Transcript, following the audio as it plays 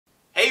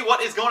Hey,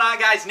 what is going on,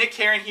 guys? Nick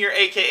Karen here,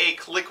 aka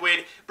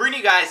Kliquid, bringing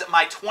you guys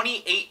my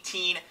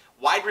 2018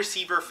 wide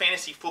receiver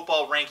fantasy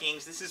football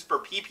rankings. This is for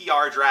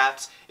PPR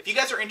drafts. If you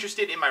guys are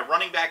interested in my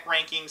running back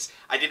rankings,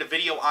 I did a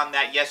video on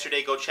that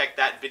yesterday. Go check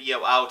that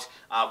video out.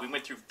 We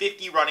went through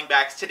 50 running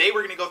backs. Today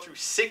we're going to go through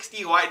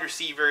 60 wide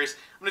receivers.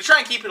 I'm going to try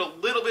and keep it a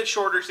little bit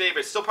shorter today,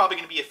 but it's still probably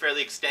going to be a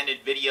fairly extended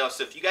video.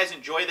 So if you guys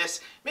enjoy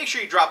this, make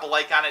sure you drop a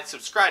like on it,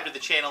 subscribe to the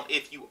channel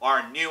if you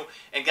are new.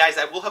 And guys,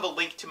 I will have a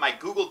link to my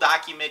Google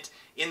document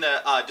in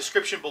the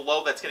description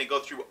below that's going to go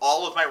through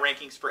all of my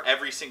rankings for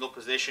every single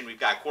position. We've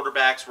got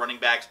quarterbacks, running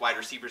backs, wide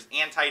receivers,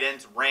 and tight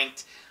ends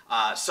ranked.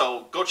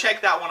 So go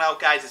check that one out,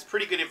 guys. It's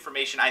pretty good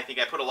information. I think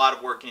I put a lot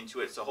of work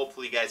into it, so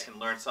hopefully you guys can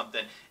learn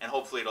something, and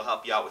hopefully it'll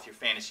help you out with your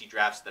fantasy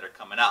drafts that are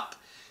coming up.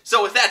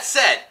 So with that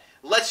said,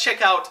 let's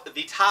check out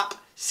the top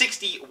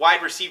 60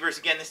 wide receivers.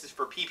 Again, this is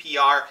for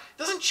PPR.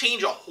 Doesn't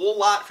change a whole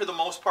lot for the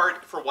most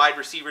part for wide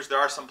receivers. There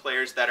are some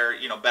players that are,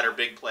 better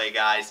big play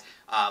guys.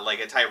 Like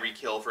a Tyreek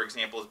Hill, for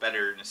example, is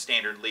better in a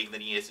standard league than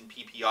he is in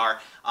PPR.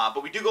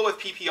 But we do go with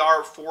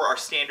PPR for our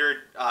standard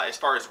as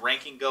far as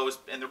ranking goes.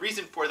 And the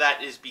reason for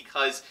that is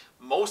because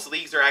most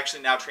leagues are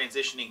actually now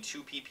transitioning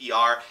to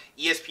PPR.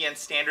 ESPN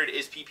standard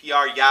is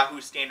PPR. Yahoo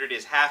standard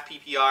is half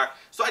PPR.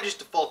 So I just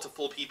default to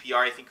full PPR.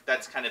 I think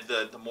that's kind of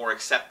the more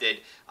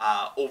accepted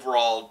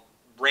overall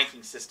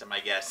ranking system, I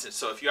guess.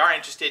 So if you are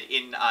interested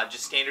in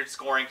just standard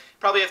scoring,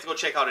 probably have to go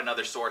check out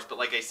another source. But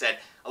like I said,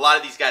 a lot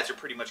of these guys are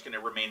pretty much going to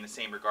remain the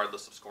same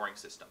regardless of scoring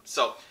system.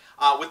 So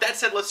with that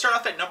said, let's start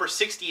off at number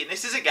 60. And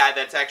this is a guy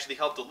that's actually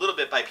helped a little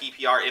bit by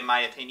PPR, in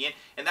my opinion.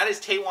 And that is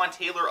Taywan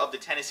Taylor of the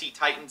Tennessee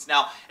Titans.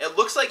 Now, it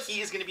looks like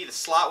he is going to be the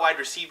slot wide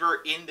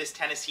receiver in this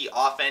Tennessee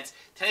offense.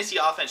 Tennessee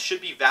offense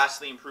should be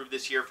vastly improved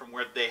this year from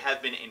where they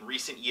have been in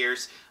recent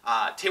years.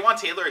 Taywan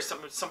Taylor is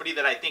somebody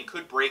that I think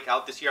could break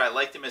out this year. I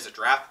liked him as a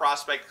draft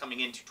prospect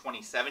coming into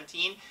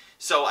 2017.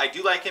 So I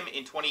do like him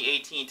in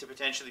 2018 to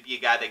potentially be a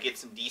guy that gets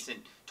some decent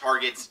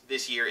targets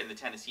this year in the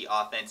Tennessee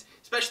offense,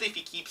 especially if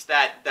he keeps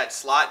that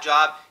slot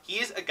job. He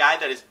is a guy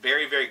that is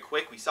very, very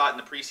quick. We saw it in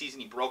the preseason.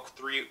 He broke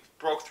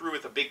through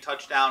with a big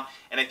touchdown,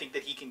 and I think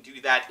that he can do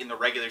that in the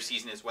regular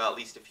season as well, at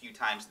least a few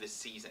times this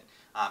season.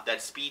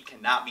 That speed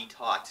cannot be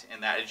taught,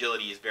 and that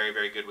agility is very,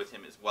 very good with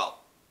him as well.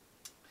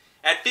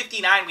 At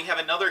 59, we have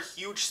another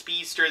huge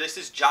speedster. This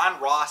is John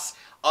Ross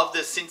of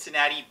the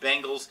Cincinnati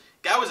Bengals.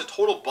 Guy was a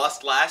total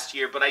bust last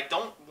year, but I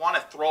don't want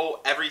to throw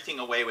everything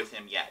away with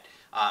him yet.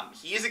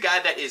 He is a guy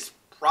that is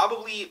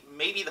probably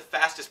maybe the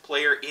fastest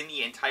player in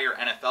the entire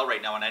NFL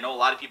right now, and I know a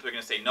lot of people are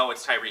going to say, no,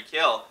 it's Tyreek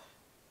Hill.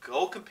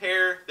 Go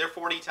compare their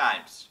 40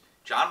 times.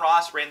 John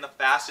Ross ran the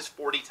fastest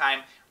 40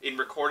 time in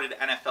recorded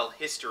NFL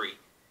history.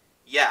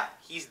 Yeah,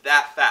 he's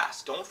that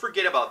fast. Don't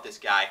forget about this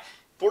guy.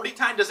 40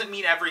 time doesn't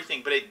mean everything,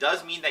 but it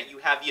does mean that you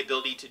have the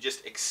ability to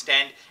just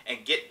extend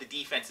and get the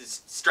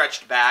defenses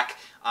stretched back.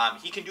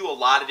 He can do a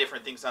lot of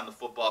different things on the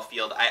football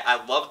field.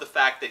 I love the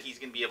fact that he's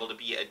going to be able to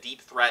be a deep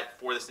threat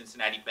for the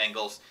Cincinnati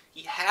Bengals.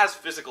 He has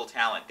physical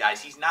talent,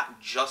 guys. He's not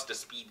just a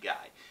speed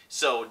guy.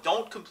 So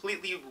don't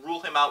completely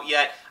rule him out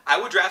yet. I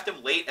would draft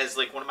him late as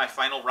like one of my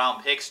final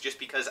round picks just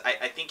because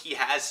I think he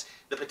has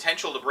the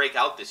potential to break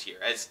out this year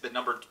as the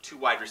number 2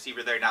 wide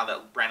receiver there now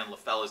that Brandon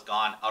LaFell is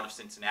gone out of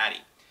Cincinnati.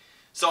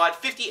 So at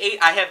 58,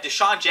 I have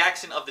Deshaun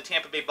Jackson of the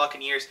Tampa Bay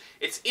Buccaneers.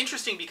 It's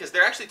interesting because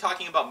they're actually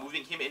talking about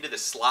moving him into the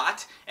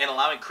slot and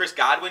allowing Chris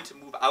Godwin to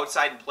move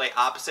outside and play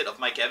opposite of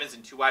Mike Evans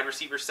in 2 wide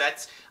receiver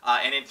sets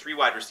and in 3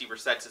 wide receiver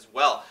sets as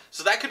well.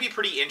 So that could be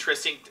pretty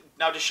interesting.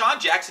 Now, Deshaun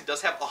Jackson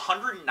does have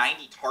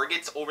 190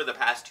 targets over the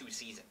past 2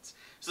 seasons.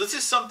 So this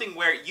is something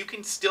where you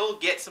can still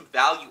get some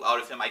value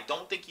out of him. I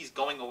don't think he's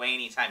going away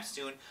anytime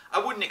soon. I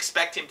wouldn't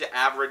expect him to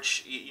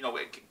average,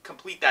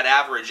 complete that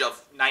average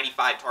of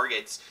 95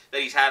 targets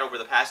that he's had over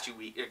the past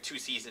 2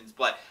 seasons.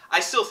 But I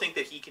still think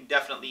that he can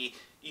definitely,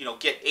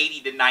 get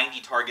 80 to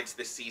 90 targets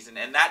this season.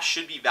 And that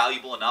should be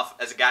valuable enough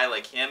as a guy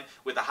like him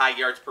with a high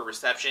yards per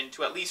reception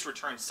to at least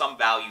return some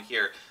value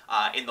here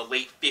in the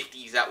late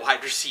 50s at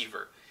wide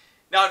receiver.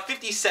 Now at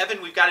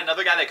 57, we've got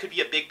another guy that could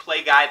be a big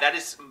play guy. That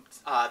is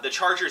the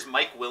Chargers'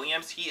 Mike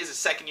Williams. He is a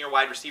second-year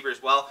wide receiver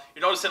as well.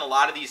 You're noticing a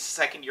lot of these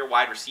second-year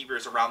wide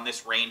receivers around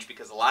this range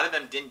because a lot of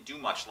them didn't do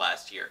much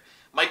last year.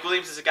 Mike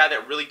Williams is a guy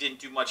that really didn't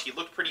do much. He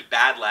looked pretty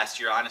bad last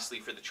year, honestly,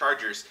 for the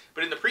Chargers.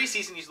 But in the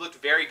preseason, he's looked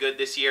very good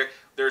this year.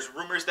 There's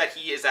rumors that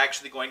he is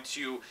actually going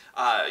to,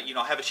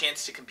 have a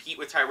chance to compete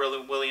with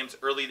Tyrell Williams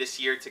early this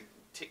year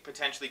to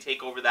potentially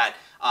take over that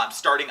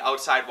starting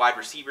outside wide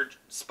receiver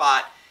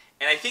spot.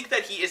 And I think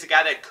that he is a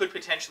guy that could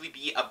potentially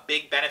be a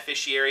big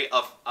beneficiary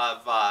of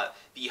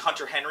the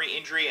Hunter Henry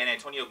injury and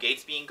Antonio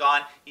Gates being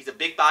gone. He's a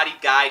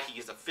big-bodied guy. He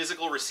is a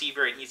physical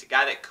receiver, and he's a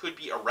guy that could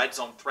be a red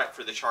zone threat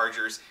for the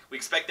Chargers. We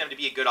expect them to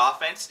be a good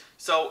offense.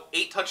 So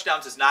 8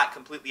 touchdowns is not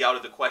completely out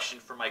of the question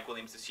for Mike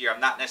Williams this year.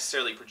 I'm not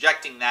necessarily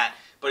projecting that,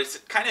 but it's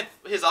kind of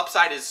his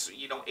upside is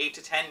 8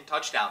 to 10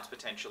 touchdowns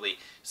potentially.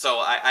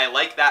 So I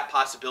like that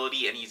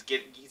possibility, and he's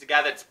a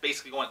guy that's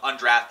basically going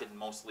undrafted in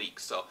most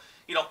leagues. So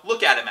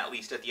look at him at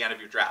least at the end of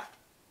your draft.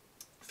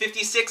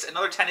 56,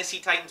 another Tennessee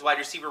Titans wide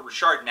receiver,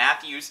 Rashard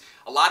Matthews.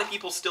 A lot of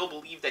people still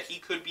believe that he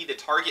could be the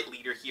target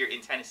leader here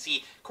in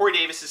Tennessee. Corey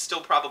Davis is still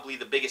probably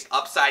the biggest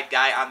upside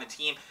guy on the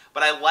team,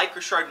 but I like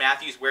Rashard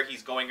Matthews where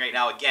he's going right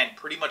now. Again,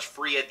 pretty much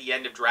free at the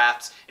end of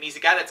drafts, and he's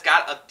a guy that's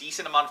got a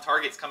decent amount of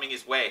targets coming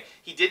his way.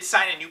 He did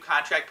sign a new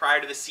contract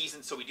prior to the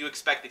season, so we do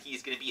expect that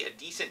he's going to be a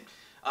decent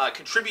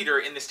contributor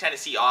in this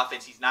Tennessee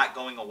offense. He's not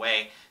going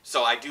away,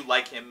 so I do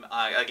like him.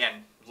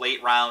 Again,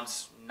 late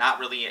rounds, not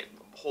really a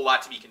whole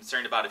lot to be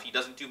concerned about. If he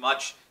doesn't do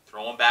much,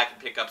 throw him back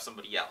and pick up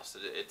somebody else.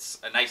 It's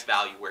a nice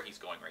value where he's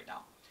going right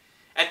now.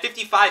 At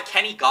 55,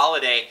 Kenny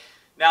Golladay.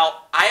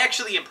 Now, I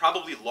actually am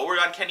probably lower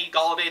on Kenny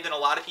Golladay than a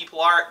lot of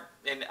people are,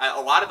 and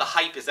a lot of the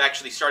hype is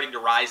actually starting to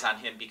rise on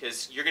him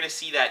because you're going to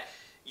see that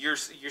you're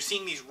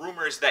seeing these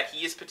rumors that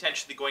he is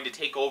potentially going to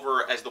take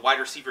over as the wide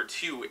receiver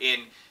 2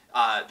 in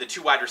the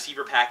 2 wide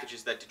receiver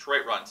packages that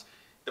Detroit runs.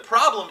 The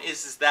problem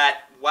is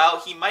that while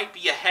he might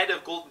be ahead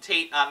of Golden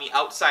Tate on the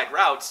outside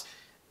routes,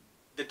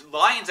 the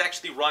Lions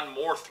actually run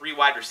more 3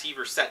 wide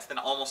receiver sets than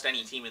almost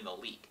any team in the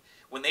league.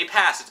 When they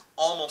pass, it's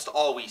almost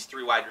always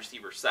 3 wide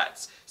receiver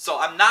sets. So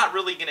I'm not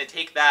really going to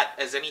take that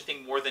as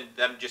anything more than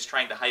them just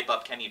trying to hype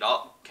up Kenny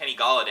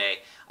Golladay.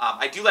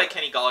 I do like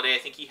Kenny Golladay. I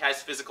think he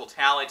has physical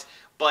talent,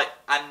 but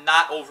I'm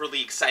not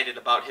overly excited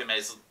about him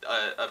as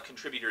a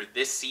contributor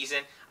this season.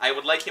 I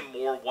would like him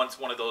more once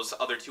one of those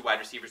other 2 wide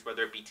receivers,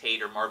 whether it be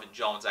Tate or Marvin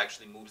Jones,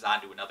 actually moves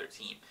on to another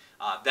team.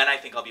 Then I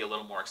think I'll be a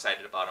little more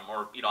excited about him,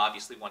 or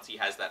obviously once he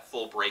has that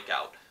full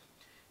breakout.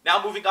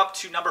 Now moving up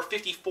to number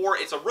 54,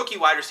 it's a rookie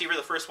wide receiver,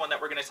 the first one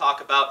that we're going to talk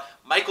about,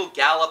 Michael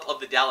Gallup of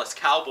the Dallas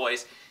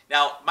Cowboys.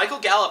 Now, Michael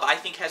Gallup, I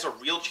think, has a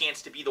real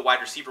chance to be the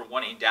wide receiver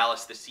 1 in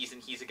Dallas this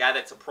season. He's a guy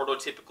that's a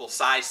prototypical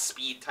size,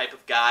 speed type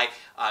of guy.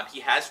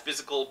 He has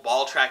physical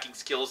ball tracking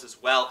skills as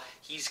well.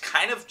 He's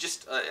kind of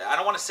just, I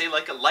don't want to say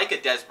like a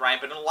Dez Bryant,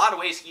 but in a lot of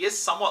ways, he is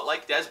somewhat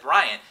like Dez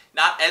Bryant.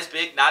 Not as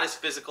big, not as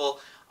physical,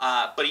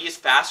 but he is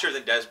faster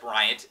than Dez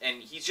Bryant,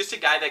 and he's just a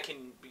guy that can,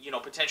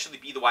 potentially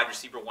be the wide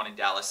receiver 1 in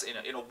Dallas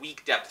in a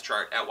weak depth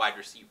chart at wide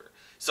receiver.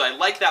 So I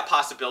like that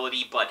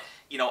possibility, but,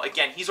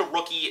 again, he's a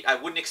rookie. I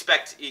wouldn't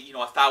expect,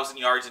 1,000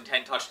 yards and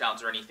 10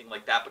 touchdowns or anything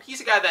like that, but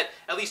he's a guy that,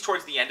 at least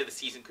towards the end of the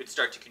season, could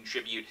start to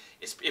contribute,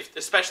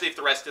 especially if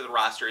the rest of the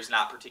roster is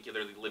not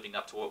particularly living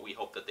up to what we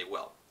hope that they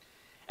will.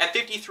 At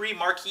 53,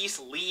 Marquise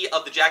Lee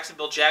of the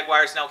Jacksonville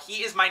Jaguars. Now,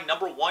 he is my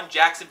number 1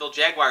 Jacksonville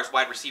Jaguars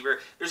wide receiver.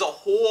 There's a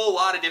whole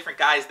lot of different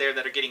guys there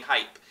that are getting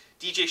hype.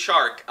 DJ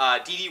Shark,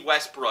 D.D.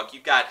 Westbrook,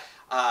 you've got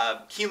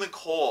Keelan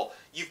Cole,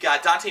 you've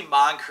got Dante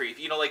Moncrief.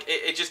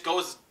 It just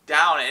goes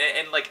down,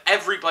 and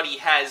everybody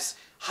has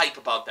hype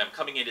about them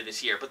coming into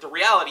this year. But the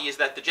reality is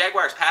that the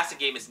Jaguars' passing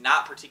game is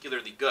not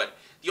particularly good.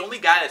 The only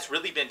guy that's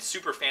really been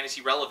super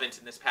fantasy relevant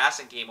in this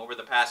passing game over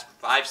the past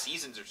 5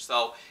 seasons or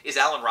so is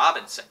Allen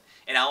Robinson.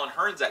 And Allen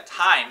Hurns at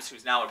times,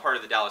 who's now a part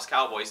of the Dallas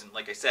Cowboys, and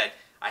like I said,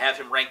 I have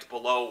him ranked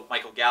below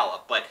Michael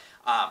Gallup. But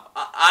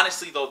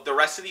honestly, though, the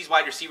rest of these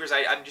wide receivers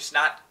I'm just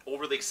not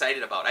overly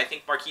excited about. I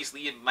think Marquise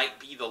Lee might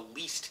be the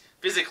least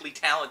physically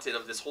talented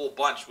of this whole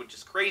bunch, which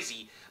is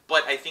crazy,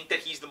 but I think that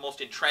he's the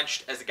most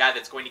entrenched as a guy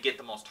that's going to get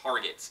the most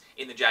targets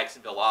in the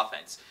Jacksonville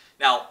offense.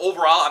 Now,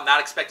 overall, I'm not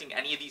expecting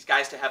any of these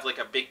guys to have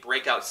a big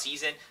breakout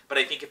season, but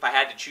I think if I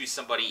had to choose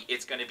somebody,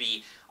 it's going to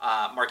be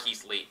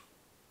Marquise Lee.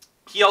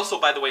 He also,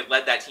 by the way,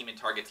 led that team in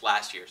targets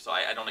last year, so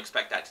I don't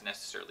expect that to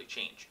necessarily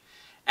change.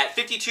 At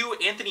 52,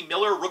 Anthony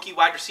Miller, rookie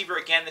wide receiver,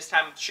 again, this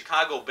time with the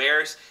Chicago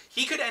Bears.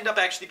 He could end up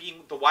actually being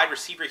the wide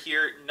receiver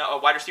here,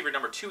 wide receiver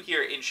number 2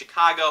 here in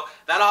Chicago.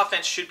 That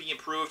offense should be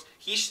improved.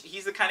 He's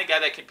the kind of guy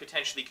that can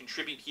potentially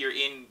contribute here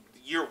in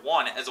year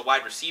 1 as a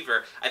wide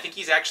receiver. I think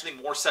he's actually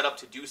more set up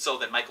to do so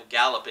than Michael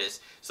Gallup is.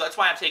 So that's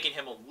why I'm taking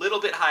him a little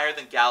bit higher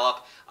than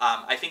Gallup.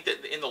 I think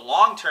that in the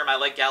long term, I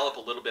like Gallup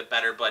a little bit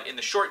better, but in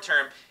the short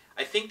term,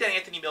 I think that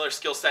Anthony Miller's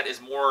skill set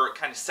is more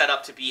kind of set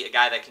up to be a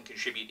guy that can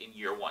contribute in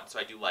year 1, so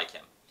I do like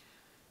him.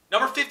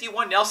 Number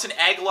 51, Nelson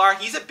Aguilar.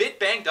 He's a bit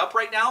banged up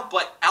right now,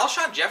 but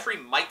Alshon Jeffrey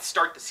might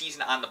start the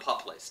season on the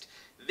PUP list.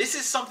 This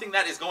is something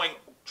that is going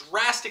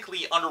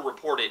drastically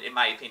underreported, in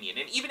my opinion.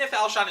 And even if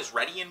Alshon is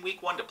ready in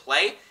week 1 to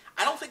play,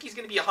 I don't think he's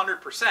going to be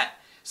 100%.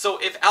 So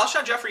if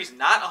Alshon Jeffrey's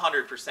not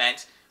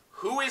 100%,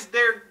 who is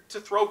there to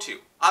throw to?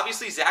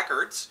 Obviously, Zach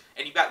Ertz,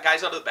 and you've got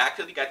guys out of the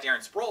backfield, you've got Darren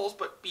Sproles,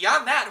 but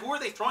beyond that, who are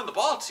they throwing the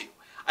ball to?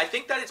 I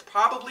think that it's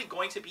probably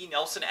going to be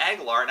Nelson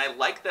Aguilar, and I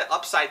like the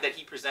upside that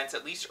he presents,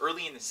 at least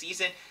early in the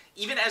season.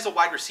 Even as a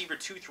wide receiver,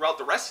 too, throughout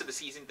the rest of the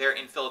season there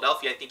in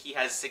Philadelphia, I think he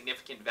has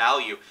significant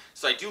value.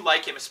 So I do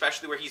like him,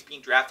 especially where he's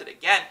being drafted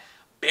again.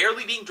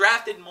 Barely being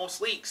drafted in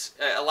most leagues.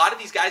 A lot of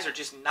these guys are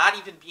just not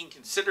even being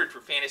considered for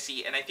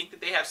fantasy, and I think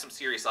that they have some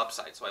serious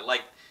upside. So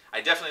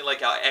I definitely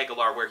like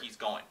Aguilar where he's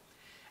going.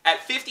 At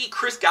 50,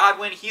 Chris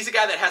Godwin. He's a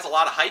guy that has a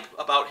lot of hype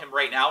about him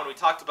right now, and we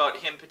talked about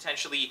him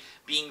potentially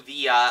being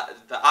the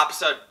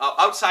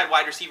outside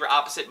wide receiver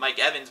opposite Mike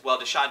Evans, while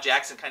Deshaun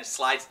Jackson kind of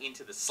slides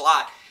into the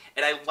slot.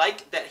 And I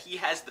like that he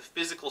has the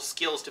physical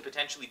skills to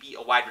potentially be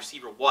a wide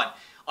receiver 1.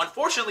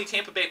 Unfortunately,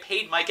 Tampa Bay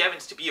paid Mike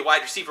Evans to be a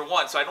wide receiver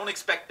 1, so I don't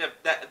expect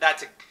that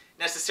to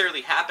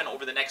necessarily happen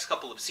over the next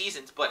couple of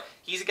seasons, but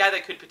he's a guy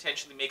that could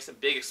potentially make some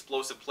big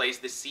explosive plays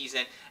this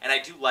season, and I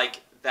do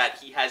like that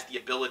he has the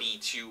ability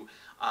to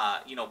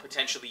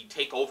potentially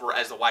take over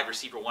as the wide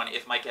receiver one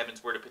if Mike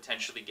Evans were to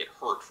potentially get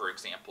hurt, for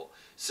example.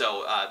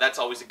 So that's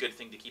always a good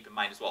thing to keep in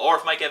mind as well. Or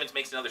if Mike Evans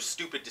makes another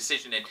stupid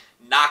decision and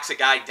knocks a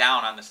guy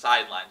down on the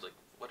sidelines, like,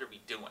 what are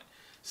we doing?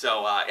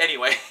 So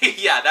anyway,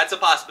 yeah, that's a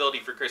possibility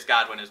for Chris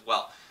Godwin as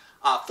well.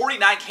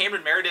 49,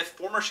 Cameron Meredith,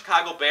 former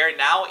Chicago Bear,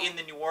 now in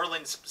the New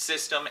Orleans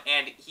system,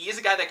 and he is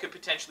a guy that could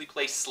potentially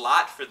play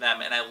slot for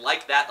them, and I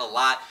like that a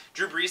lot.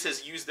 Drew Brees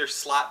has used their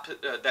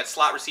that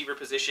slot receiver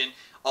position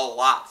a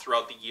lot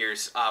throughout the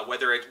years,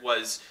 whether it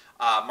was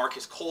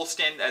Marcus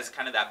Colston as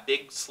kind of that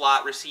big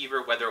slot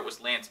receiver, whether it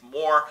was Lance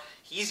Moore.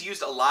 He's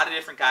used a lot of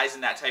different guys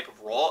in that type of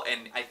role,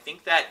 and I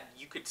think that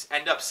you could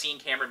end up seeing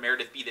Cameron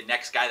Meredith be the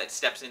next guy that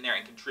steps in there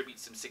and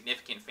contributes some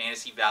significant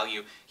fantasy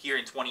value here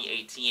in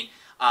 2018.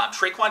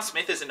 Tre'Quan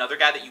Smith is another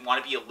guy that you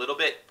want to be a little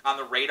bit on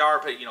the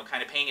radar, but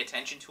kind of paying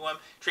attention to him.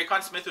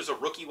 Tre'Quan Smith was a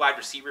rookie wide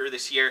receiver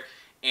this year,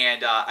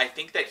 and I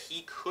think that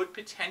he could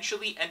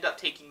potentially end up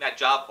taking that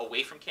job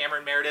away from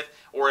Cameron Meredith,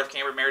 or if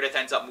Cameron Meredith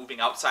ends up moving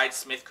outside,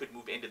 Smith could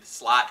move into the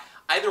slot.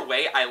 Either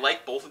way, I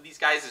like both of these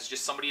guys as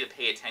just somebody to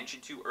pay attention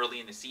to early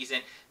in the season.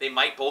 They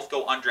might both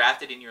go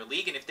undrafted in your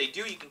league, and if they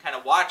do, you can kind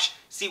of watch,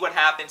 see what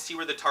happens, see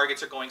where the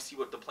targets are going, see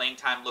what the playing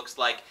time looks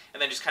like,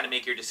 and then just kind of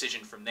make your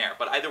decision from there.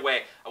 But either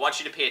way, I want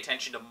you to pay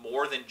attention to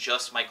more than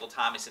just Michael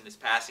Thomas in this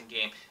passing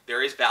game.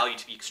 There is value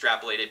to be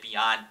extrapolated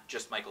beyond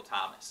just Michael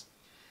Thomas.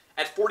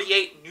 At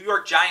 48, New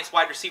York Giants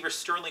wide receiver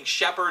Sterling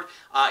Shepard.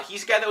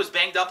 He's a guy that was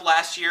banged up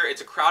last year.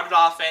 It's a crowded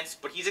offense,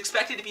 but he's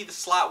expected to be the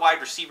slot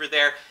wide receiver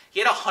there. He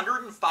had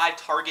 105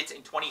 targets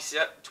in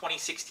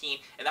 2016,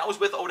 and that was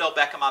with Odell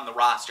Beckham on the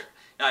roster.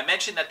 Now, I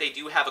mentioned that they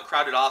do have a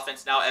crowded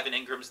offense now. Evan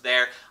Ingram's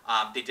there.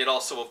 They did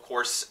also, of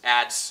course,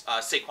 add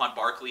Saquon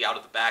Barkley out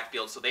of the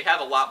backfield, so they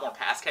have a lot more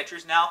pass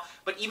catchers now.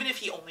 But even if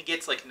he only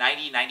gets like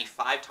 90,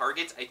 95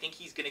 targets, I think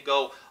he's going to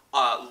go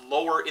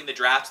lower in the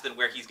drafts than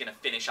where he's going to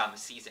finish on the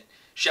season.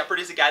 Shepard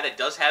is a guy that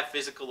does have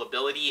physical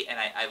ability, and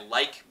I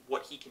like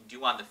what he can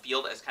do on the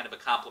field as kind of a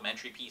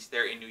complementary piece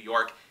there in New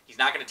York. He's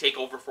not going to take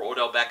over for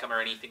Odell Beckham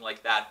or anything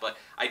like that, but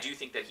I do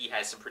think that he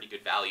has some pretty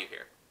good value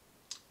here.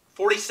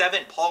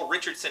 47, Paul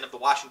Richardson of the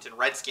Washington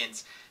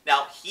Redskins.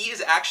 Now, he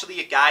is actually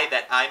a guy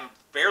that I'm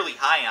fairly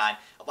high on.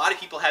 A lot of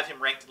people have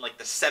him ranked in like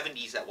the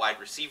 70s at wide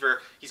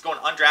receiver. He's going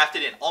undrafted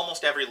in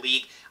almost every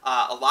league.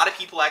 A lot of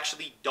people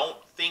actually don't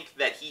think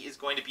that he is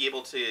going to be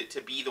able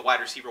to be the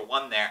wide receiver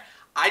one there.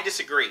 I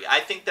disagree. I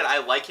think that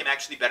I like him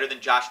actually better than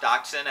Josh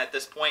Doctson at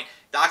this point.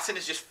 Doctson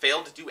has just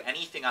failed to do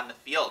anything on the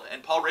field.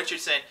 And Paul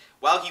Richardson,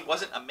 while he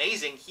wasn't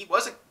amazing, he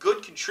was a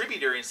good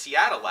contributor in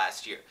Seattle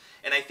last year.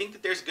 And I think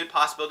that there's a good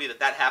possibility that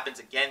that happens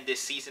again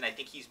this season. I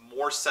think he's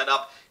more set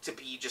up to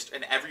be just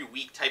an every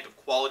week type of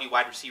quality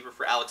wide receiver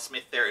for Alex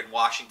Smith there in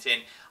Washington.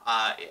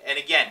 And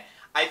again,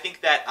 I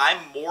think that I'm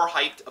more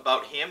hyped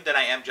about him than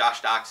I am Josh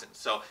Doctson.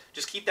 So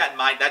just keep that in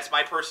mind. That's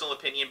my personal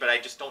opinion, but I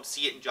just don't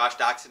see it in Josh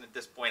Doctson at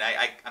this point.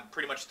 I'm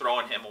pretty much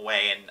throwing him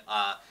away,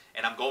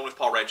 and I'm going with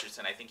Paul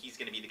Richardson. I think he's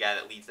going to be the guy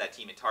that leads that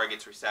team in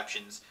targets,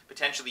 receptions,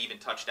 potentially even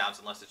touchdowns,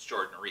 unless it's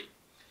Jordan Reed.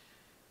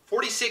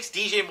 46,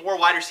 DJ Moore,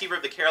 wide receiver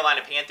of the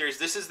Carolina Panthers.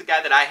 This is the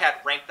guy that I had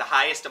ranked the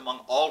highest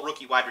among all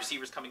rookie wide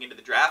receivers coming into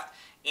the draft,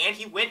 and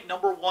he went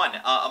number one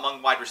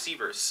among wide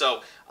receivers.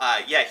 So,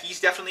 yeah, he's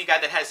definitely a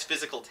guy that has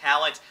physical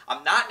talent.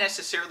 I'm not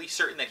necessarily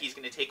certain that he's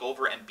going to take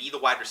over and be the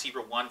wide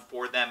receiver one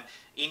for them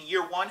in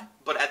year one,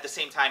 but at the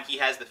same time, he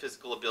has the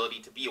physical ability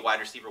to be a wide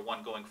receiver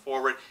one going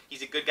forward.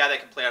 He's a good guy that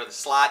can play out of the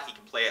slot. He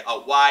can play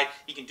out wide.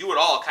 He can do it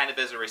all kind of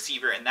as a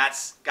receiver, and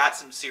that's got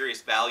some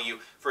serious value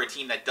for a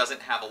team that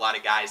doesn't have a lot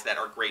of guys that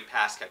are great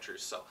pass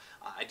catchers. So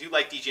I do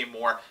like DJ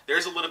Moore.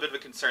 There's a little bit of a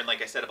concern,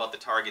 like I said, about the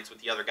targets with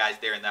the other guys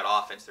there in that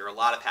offense. There are a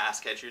lot of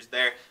pass catchers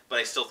there, but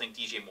I still think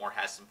DJ Moore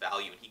has some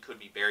value, and he could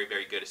be very,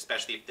 very good,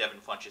 especially if Devin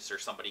Funchess or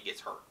somebody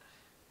gets hurt.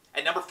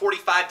 At number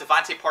 45,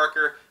 Devontae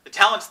Parker. The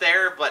talent's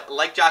there, but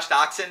like Josh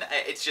Doctson,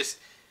 it's just,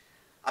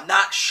 I'm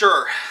not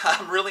sure.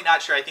 I'm really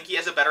not sure. I think he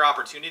has a better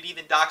opportunity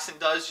than Doctson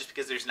does just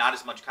because there's not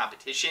as much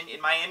competition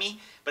in Miami,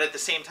 but at the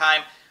same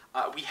time,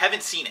 we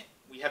haven't seen it.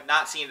 We have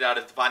not seen it out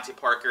of Devontae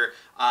Parker.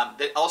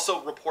 That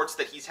also reports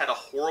that he's had a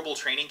horrible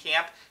training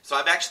camp, so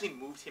I've actually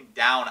moved him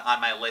down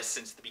on my list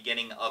since the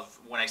beginning of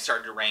when I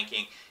started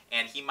ranking,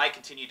 and he might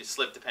continue to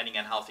slip depending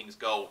on how things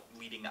go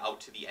leading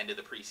out to the end of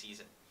the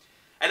preseason.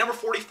 At number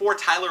 44,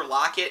 Tyler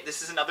Lockett.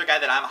 This is another guy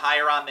that I'm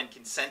higher on than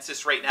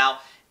consensus right now.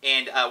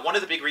 And one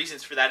of the big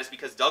reasons for that is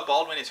because Doug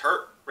Baldwin is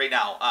hurt right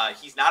now.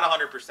 He's not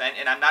 100%,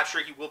 and I'm not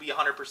sure he will be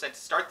 100% to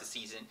start the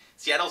season.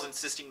 Seattle's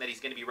insisting that he's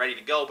going to be ready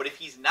to go, but if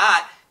he's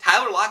not,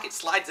 Tyler Lockett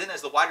slides in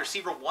as the wide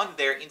receiver one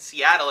there in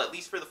Seattle, at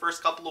least for the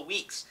first couple of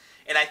weeks.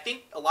 And I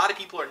think a lot of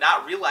people are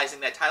not realizing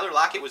that Tyler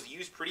Lockett was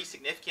used pretty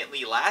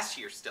significantly last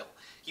year still.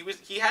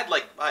 He had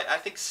like, I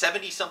think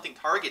 70-something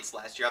targets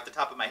last year off the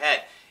top of my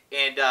head.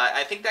 And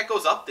I think that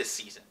goes up this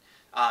season.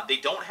 They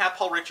don't have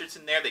Paul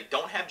Richardson there. They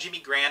don't have Jimmy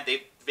Graham.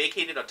 They've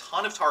vacated a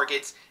ton of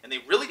targets, and they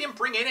really didn't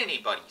bring in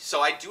anybody. So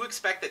I do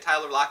expect that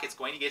Tyler Lockett's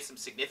going to get some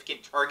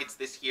significant targets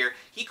this year.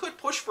 He could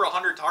push for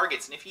 100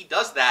 targets, and if he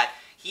does that,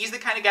 he's the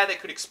kind of guy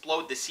that could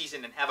explode this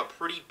season and have a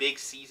pretty big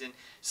season.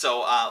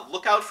 So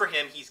look out for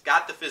him. He's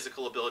got the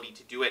physical ability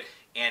to do it,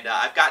 and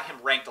I've got him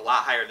ranked a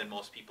lot higher than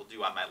most people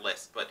do on my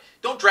list. But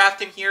don't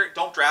draft him here.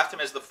 Don't draft him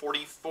as the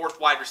 44th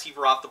wide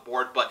receiver off the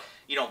board, but,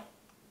 you know,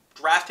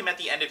 draft him at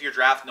the end of your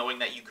draft knowing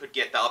that you could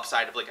get the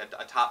upside of like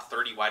a top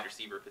 30 wide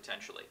receiver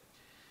potentially.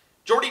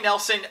 Jordy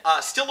Nelson,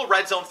 still a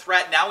red zone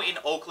threat, now in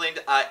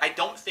Oakland. I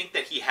don't think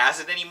that he has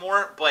it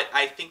anymore, but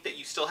I think that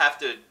you still have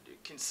to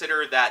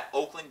consider that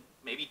Oakland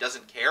maybe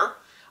doesn't care.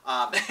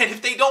 And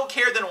if they don't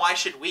care, then why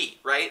should we,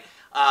 right?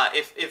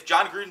 If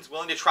John Gruden's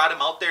willing to trot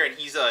him out there and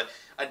he's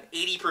an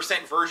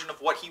 80% version of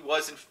what he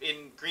was in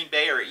Green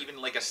Bay, or even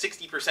like a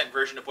 60%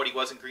 version of what he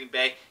was in Green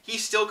Bay, he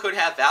still could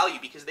have value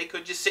because they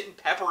could just sit and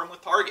pepper him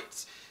with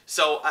targets.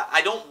 So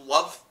I don't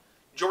love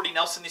Jordy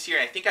Nelson this year.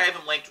 I think I have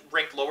him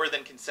ranked lower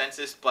than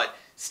consensus, but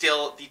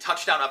still the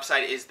touchdown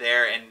upside is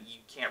there, and you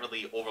can't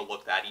really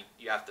overlook that.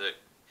 You have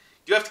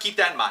to keep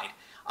that in mind.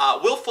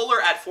 Will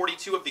Fuller at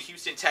 42 of the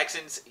Houston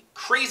Texans,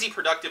 crazy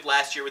productive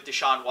last year with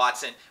Deshaun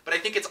Watson, but I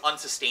think it's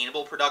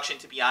unsustainable production,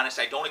 to be honest.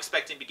 I don't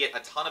expect him to get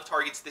a ton of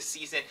targets this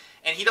season,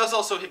 and he does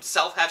also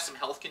himself have some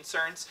health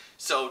concerns,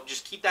 so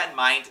just keep that in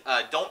mind.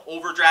 Don't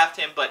overdraft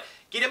him, but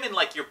get him in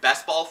like your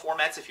best ball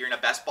formats. If you're in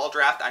a best ball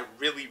draft, I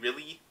really,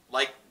 really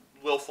like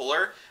Will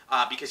Fuller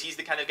because he's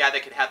the kind of guy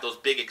that could have those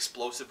big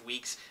explosive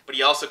weeks, but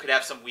he also could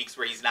have some weeks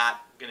where he's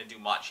not going to do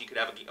much. He could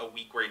have a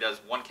week where he does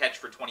one catch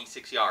for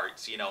 26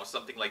 yards, you know,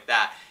 something like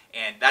that,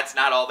 and that's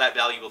not all that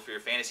valuable for your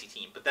fantasy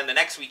team. But then the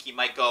next week he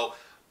might go,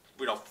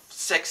 you know,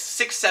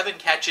 7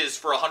 catches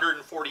for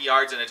 140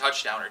 yards and a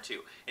touchdown or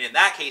two, and in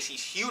that case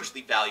he's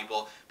hugely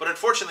valuable. But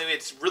unfortunately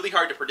it's really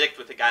hard to predict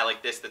with a guy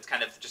like this that's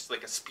kind of just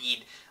like a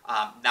speed,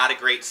 not a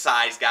great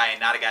size guy, and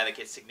not a guy that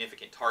gets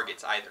significant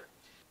targets either.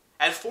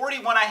 At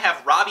 41, I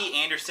have Robbie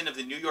Anderson of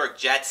the New York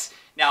Jets.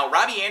 Now,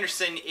 Robbie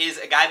Anderson is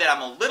a guy that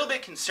I'm a little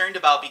bit concerned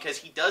about because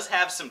he does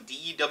have some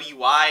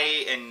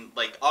DUI and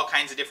like all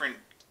kinds of different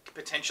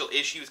potential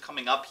issues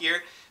coming up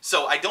here.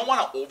 So I don't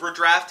want to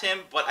overdraft him,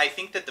 but I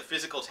think that the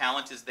physical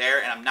talent is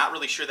there, and I'm not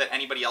really sure that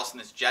anybody else in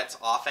this Jets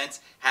offense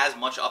has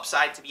much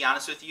upside, to be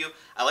honest with you.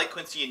 I like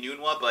Quincy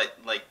Enunwa, but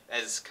like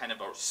as kind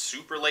of a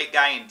super late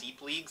guy in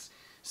deep leagues.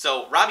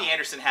 So Robbie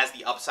Anderson has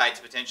the upside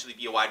to potentially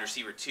be a wide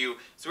receiver too.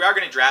 So we are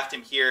going to draft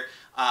him here,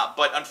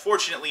 but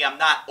unfortunately I'm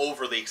not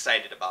overly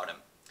excited about him.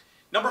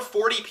 Number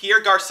 40,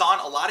 Pierre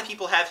Garçon. A lot of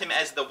people have him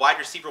as the wide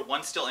receiver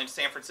 1 still in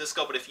San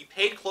Francisco, but if you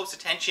paid close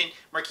attention,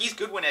 Marquise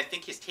Goodwin, I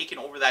think, has taken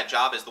over that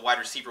job as the wide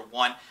receiver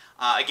 1.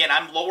 Again,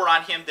 I'm lower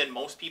on him than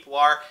most people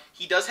are.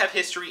 He does have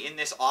history in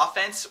this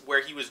offense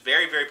where he was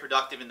very, very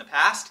productive in the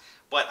past,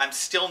 but I'm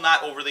still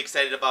not overly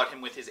excited about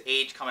him with his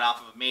age coming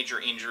off of a major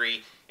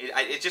injury.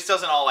 It just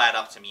doesn't all add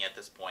up to me at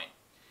this point.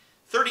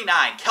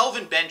 39,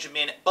 Kelvin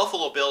Benjamin,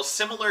 Buffalo Bills,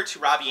 similar to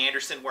Robbie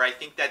Anderson, where I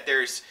think that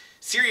there's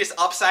serious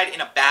upside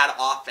in a bad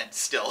offense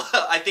still.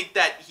 I think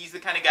that he's the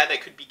kind of guy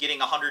that could be getting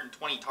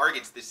 120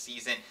 targets this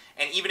season,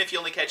 and even if he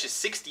only catches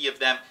 60 of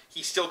them,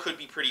 he still could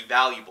be pretty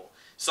valuable.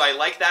 So I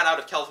like that out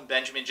of Kelvin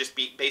Benjamin just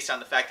based on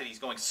the fact that he's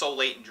going so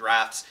late in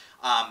drafts.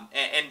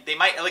 And they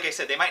might, like I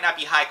said, they might not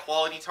be high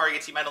quality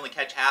targets. He might only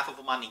catch half of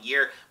them on the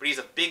year, but he's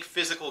a big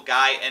physical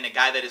guy and a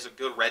guy that is a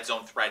good red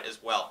zone threat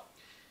as well.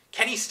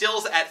 Kenny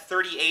Stills at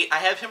 38. I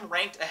have him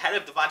ranked ahead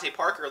of Devontae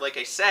Parker, like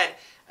I said.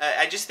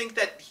 I just think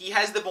that he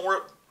has the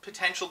more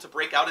potential to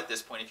break out at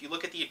this point. If you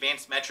look at the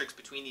advanced metrics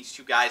between these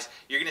two guys,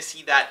 you're going to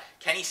see that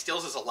Kenny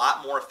Stills is a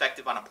lot more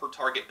effective on a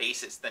per-target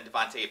basis than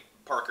Devontae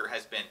Parker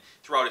has been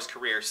throughout his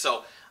career.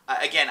 So,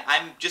 again,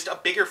 I'm just a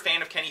bigger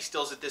fan of Kenny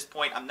Stills at this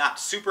point. I'm not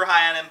super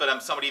high on him, but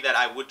I'm somebody that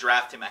I would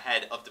draft him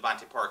ahead of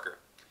Devontae Parker.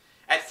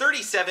 At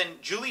 37,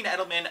 Julian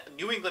Edelman,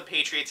 New England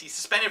Patriots. He's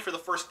suspended for the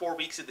first 4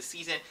 weeks of the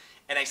season,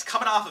 and he's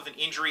coming off of an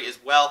injury as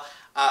well.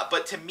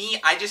 But to me,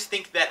 I just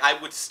think that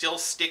I would still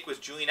stick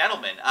with Julian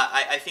Edelman.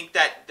 I think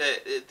that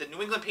the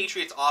New England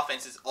Patriots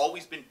offense has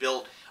always been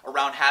built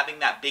around having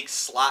that big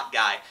slot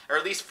guy, or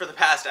at least for the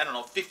past,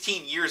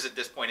 15 years at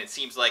this point, it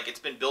seems like it's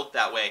been built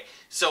that way.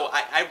 So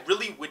I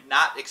really would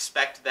not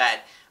expect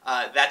that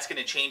that's going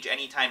to change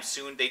anytime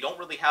soon. They don't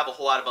really have a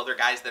whole lot of other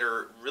guys that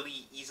are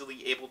really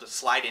easily able to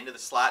slide into the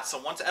slot.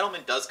 So once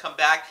Edelman does come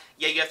back,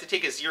 yeah, you have to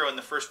take a 0 in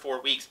the first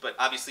 4 weeks, but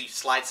obviously you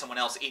slide someone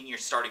else in your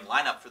starting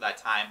lineup for that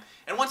time.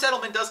 And once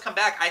Edelman does come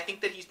back, I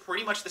think that he's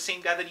pretty much the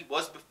same guy that he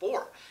was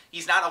before.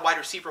 He's not a wide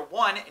receiver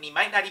 1, and he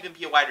might not even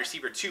be a wide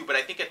receiver 2, but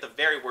I think at the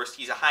very worst,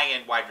 he's a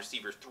high-end wide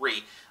receiver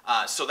 3.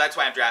 So that's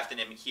why I'm drafting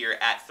him here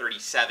at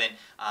 37.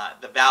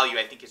 The value,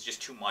 I think, is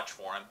just too much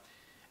for him.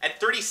 At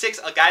 36,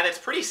 a guy that's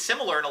pretty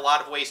similar in a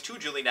lot of ways to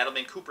Julian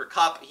Edelman, Cooper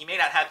Kupp. He may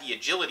not have the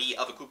agility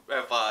of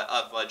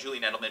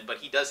Julian Edelman, but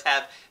he does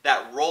have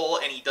that role,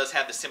 and he does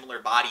have the similar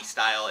body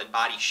style and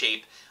body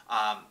shape.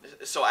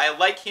 So I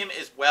like him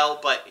as well,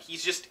 but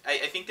he's just, I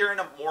think they're in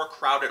a more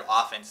crowded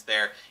offense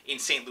there in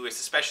St. Louis,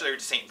 especially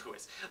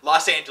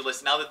Los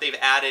Angeles, now that they've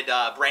added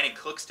Brandon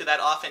Cooks to that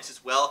offense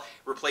as well,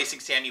 replacing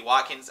Sammy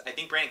Watkins. I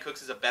think Brandon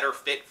Cooks is a better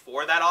fit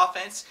for that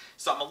offense,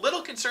 so I'm a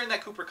little concerned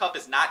that Cooper Kupp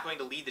is not going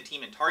to lead the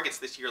team in targets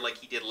this year like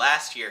he did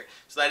last year,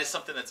 so that is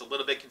something that's a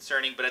little bit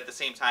concerning, but at the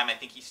same time, I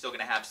think he's still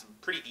going to have some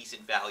pretty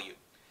decent value.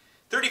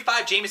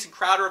 35, Jamison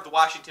Crowder of the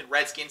Washington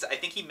Redskins. I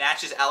think he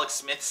matches Alex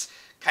Smith's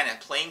kind of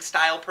playing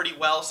style pretty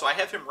well, so I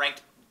have him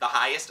ranked the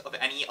highest of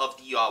any of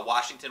the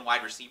Washington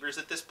wide receivers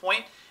at this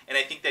point, and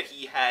I think that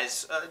he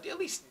has at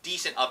least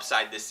decent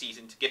upside this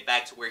season to get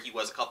back to where he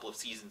was a couple of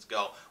seasons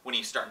ago when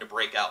he was starting to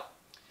break out.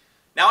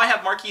 Now I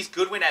have Marquise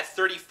Goodwin at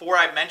 34.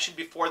 I mentioned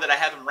before that I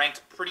have him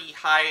ranked pretty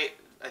high,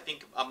 I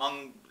think,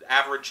 among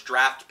average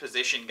draft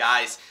position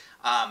guys.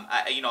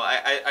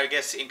 I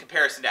guess in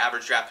comparison to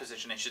average draft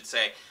position, I should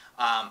say.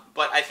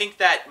 But I think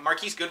that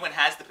Marquise Goodwin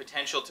has the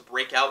potential to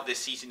break out this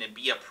season and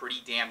be a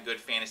pretty damn good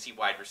fantasy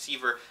wide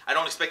receiver. I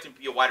don't expect him to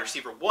be a wide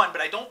receiver 1,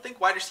 but I don't think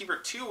wide receiver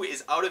 2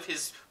 is out of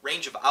his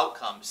range of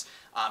outcomes.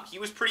 He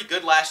was pretty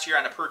good last year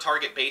on a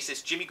per-target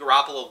basis. Jimmy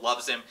Garoppolo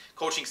loves him.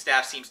 Coaching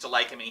staff seems to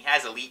like him, and he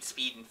has elite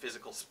speed and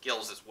physical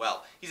skills as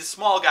well. He's a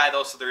small guy,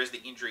 though, so there is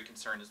the injury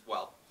concern as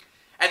well.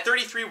 At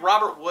 33,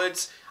 Robert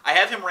Woods. I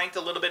have him ranked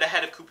a little bit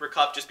ahead of Cooper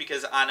Kupp just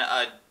because on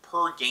a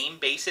per-game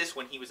basis,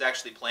 when he was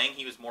actually playing,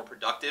 he was more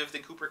productive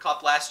than Cooper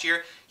Kupp last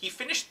year. He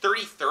finished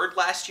 33rd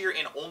last year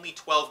in only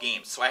 12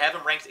 games, so I have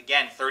him ranked,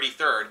 again,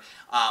 33rd.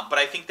 But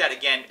I think that,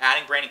 again,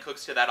 adding Brandon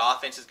Cooks to that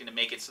offense is going to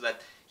make it so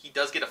that he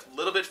does get a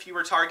little bit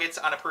fewer targets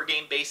on a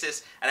per-game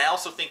basis, and I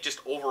also think just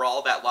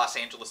overall that Los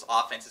Angeles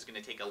offense is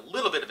going to take a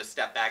little bit of a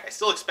step back. I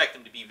still expect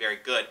them to be very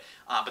good,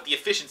 but the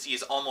efficiency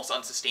is almost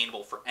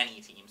unsustainable for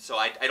any team, so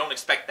I don't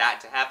expect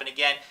that to happen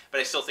again, but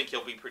I still think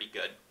he'll be pretty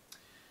good.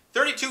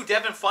 32,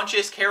 Devin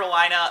Funchess,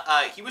 Carolina.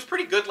 He was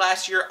pretty good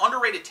last year,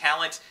 underrated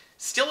talent,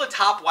 still a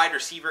top wide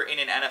receiver in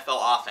an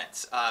NFL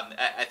offense.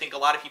 I think a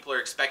lot of people are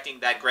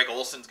expecting that Greg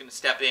Olsen's going to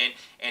step in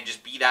and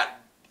just be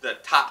the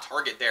top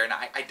target there, and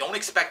I don't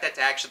expect that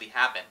to actually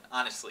happen,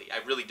 honestly.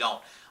 I really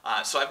don't.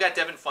 So I've got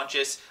Devin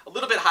Funchess a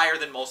little bit higher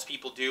than most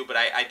people do, but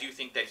I do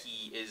think that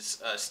he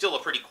is still a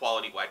pretty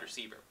quality wide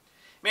receiver.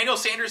 Emmanuel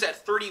Sanders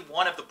at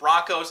 31 of the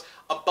Broncos,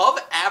 above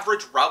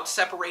average route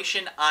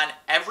separation on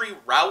every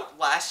route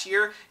last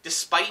year,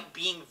 despite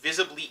being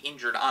visibly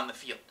injured on the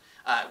field.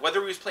 Whether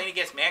he was playing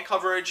against man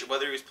coverage,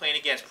 whether he was playing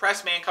against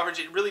press man coverage,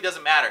 it really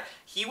doesn't matter.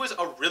 He was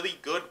a really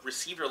good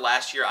receiver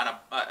last year on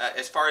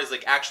as far as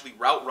like actually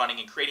route running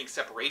and creating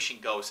separation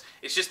goes.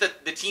 It's just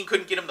that the team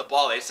couldn't get him the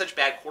ball. They had such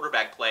bad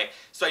quarterback play.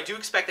 So I do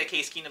expect that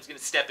Case Keenum's going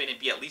to step in and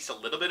be at least a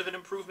little bit of an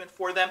improvement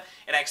for them.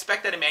 And I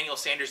expect that Emmanuel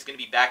Sanders is going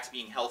to be back to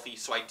being healthy.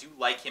 So I do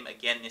like him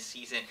again this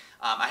season.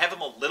 I have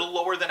him a little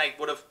lower than I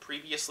would have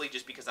previously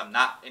just because I'm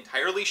not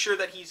entirely sure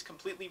that he's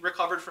completely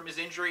recovered from his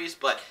injuries.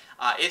 But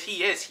if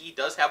he is, he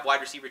does have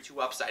wide receiver 2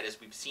 upside, as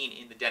we've seen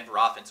in the Denver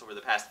offense over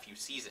the past few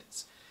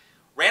seasons.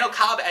 Randall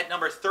Cobb at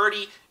number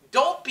 30.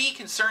 Don't be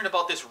concerned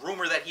about this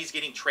rumor that he's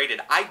getting traded.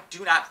 I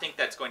do not think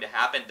that's going to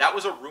happen. That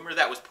was a rumor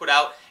that was put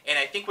out, and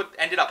I think what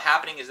ended up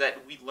happening is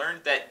that we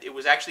learned that it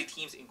was actually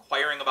teams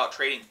inquiring about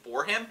trading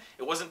for him.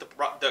 It wasn't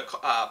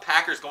the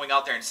Packers going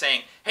out there and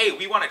saying, hey,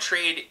 we want to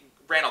trade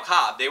Randall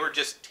Cobb. They were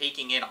just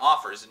taking in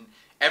offers, and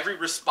every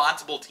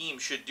responsible team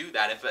should do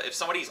that. If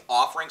somebody's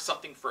offering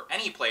something for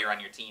any player on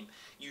your team,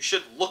 you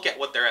should look at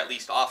what they're at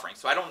least offering.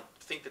 So I don't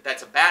think that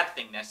that's a bad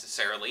thing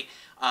necessarily.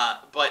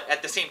 But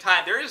at the same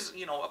time, there is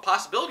a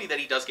possibility that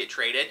he does get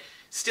traded.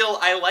 Still,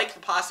 I like the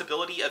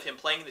possibility of him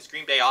playing in this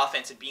Green Bay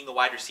offense and being the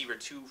wide receiver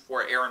 2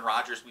 for Aaron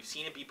Rodgers. We've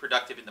seen him be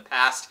productive in the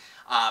past.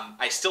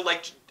 I still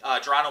like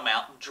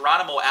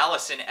Geronimo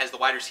Allison as the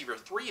wide receiver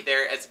 3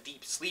 there as a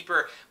deep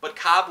sleeper, but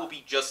Cobb will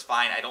be just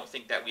fine. I don't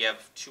think that we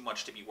have too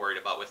much to be worried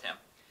about with him.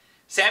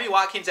 Sammy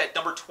Watkins at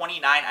number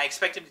 29. I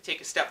expect him to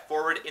take a step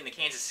forward in the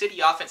Kansas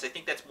City offense. I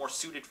think that's more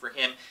suited for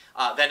him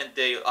than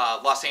the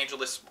Los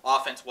Angeles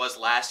offense was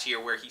last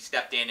year, where he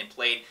stepped in and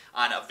played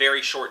on a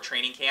very short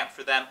training camp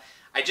for them.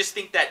 I just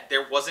think that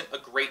there wasn't a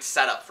great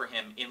setup for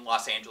him in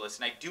Los Angeles,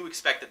 and I do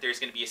expect that there's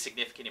going to be a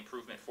significant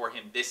improvement for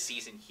him this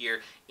season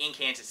here in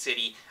Kansas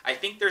City. I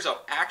think there's an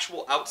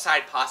actual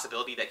outside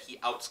possibility that he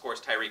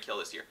outscores Tyreek Hill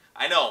this year.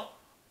 I know.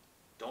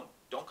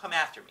 Don't come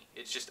after me.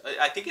 It's just,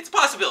 I think it's a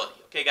possibility.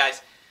 Okay,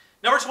 guys?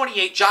 Number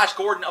 28, Josh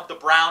Gordon of the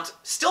Browns,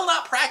 still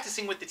not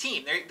practicing with the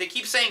team. They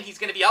keep saying he's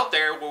going to be out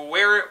there. Well,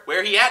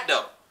 where he at,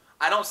 though?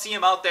 I don't see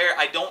him out there.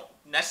 I don't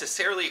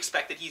necessarily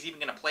expect that he's even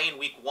going to play in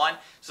Week 1.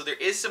 So there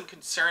is some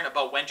concern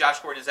about when Josh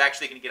Gordon is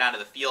actually going to get onto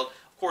the field.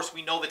 Of course,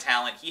 we know the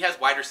talent. He has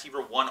wide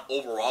receiver 1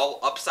 overall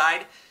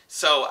upside.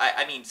 So,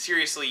 I mean,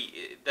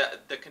 seriously,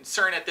 the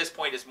concern at this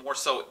point is more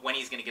so when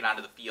he's going to get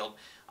onto the field.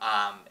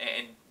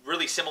 And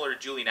really similar to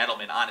Julian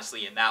Edelman,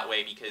 honestly, in that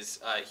way,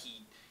 because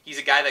he's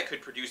a guy that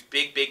could produce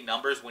big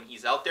numbers when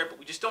he's out there, but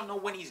we just don't know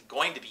when he's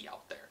going to be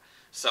out there.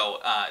 So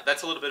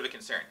that's a little bit of a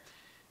concern.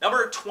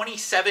 Number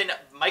 27,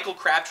 Michael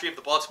Crabtree of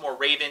the Baltimore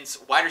Ravens,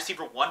 wide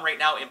receiver 1 right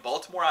now in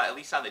Baltimore, at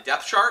least on the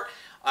depth chart.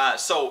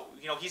 So,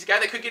 he's a guy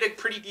that could get a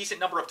pretty decent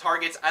number of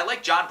targets. I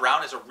like John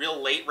Brown as a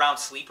real late round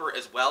sleeper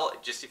as well,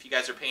 just if you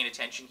guys are paying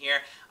attention here.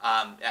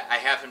 I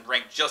have him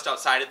ranked just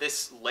outside of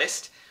this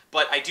list.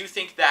 But I do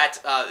think that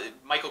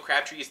Michael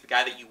Crabtree is the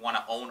guy that you want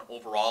to own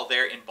overall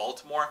there in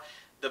Baltimore.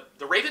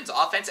 The Ravens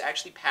offense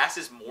actually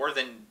passes more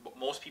than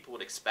most people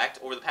would expect.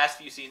 Over the past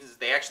few seasons,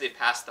 they actually have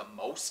passed the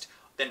most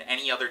than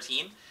any other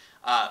team.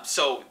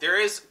 So there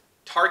is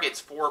targets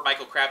for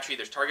Michael Crabtree.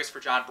 There's targets for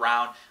John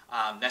Brown.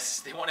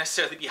 They won't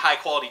necessarily be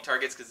high-quality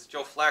targets because it's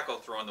Joe Flacco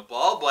throwing the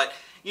ball. But,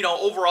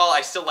 overall,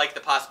 I still like the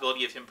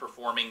possibility of him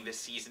performing this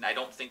season. I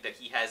don't think that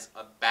he has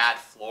a bad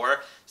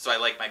floor. So I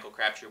like Michael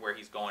Crabtree where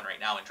he's going right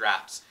now in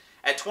drafts.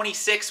 At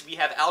 26, we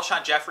have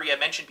Alshon Jeffrey. I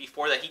mentioned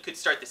before that he could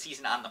start the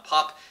season on the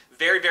PUP.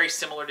 Very, very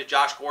similar to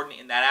Josh Gordon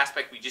in that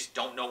aspect. We just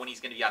don't know when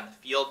he's going to be on the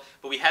field.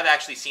 But we have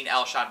actually seen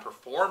Alshon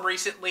perform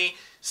recently.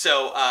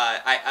 So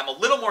I'm a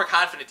little more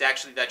confident,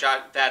 actually, that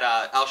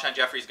Alshon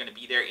Jeffrey is going to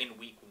be there in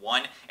Week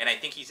 1. And I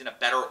think he's in a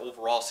better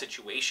overall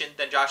situation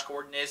than Josh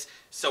Gordon is.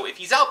 So if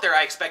he's out there,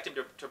 I expect him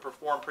to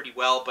perform pretty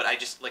well. But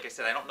like I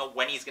said, I don't know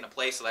when he's going to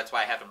play. So that's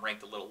why I have him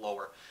ranked a little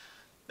lower.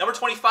 Number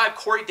 25,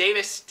 Corey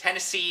Davis,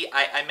 Tennessee.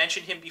 I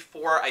mentioned him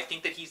before. I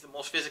think that he's the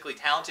most physically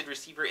talented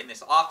receiver in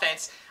this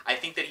offense. I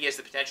think that he has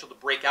the potential to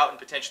break out and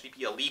potentially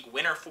be a league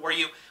winner for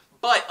you.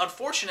 But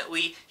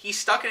unfortunately, he's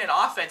stuck in an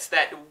offense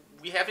that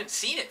we haven't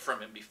seen it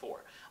from him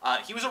before.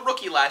 He was a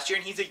rookie last year,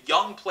 and he's a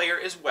young player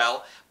as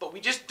well, but we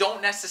just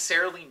don't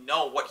necessarily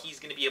know what he's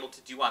going to be able to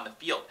do on the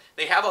field.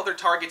 They have other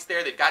targets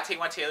there. They've got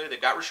Taywan Taylor.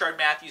 They've got Rashard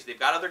Matthews. They've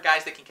got other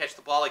guys that can catch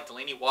the ball like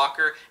Delaney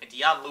Walker and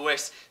Dion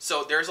Lewis.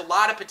 So there's a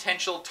lot of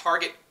potential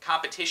target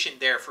competition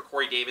there for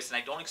Corey Davis, and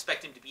I don't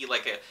expect him to be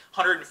like a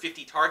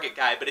 150 target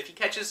guy, but if he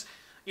catches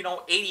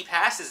 80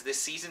 passes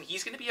this season,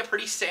 he's going to be a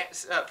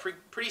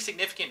pretty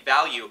significant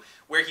value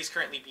where he's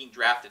currently being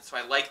drafted, so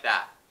I like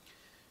that.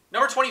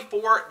 Number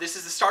 24, this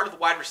is the start of the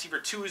wide receiver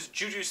 2s,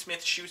 Juju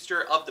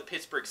Smith-Schuster of the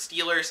Pittsburgh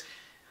Steelers.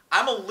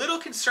 I'm a little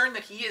concerned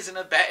that he is in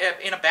a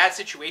bad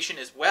situation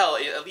as well,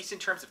 at least in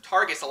terms of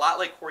targets, a lot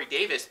like Corey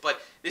Davis,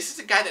 but this is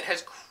a guy that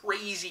has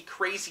crazy,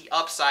 crazy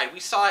upside. We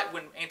saw it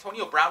when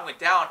Antonio Brown went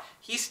down.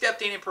 He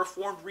stepped in and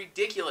performed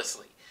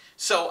ridiculously.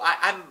 So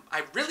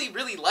I really,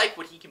 really like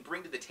what he can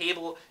bring to the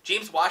table.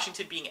 James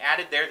Washington being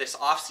added there this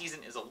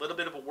offseason is a little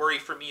bit of a worry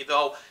for me,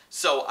 though.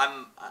 So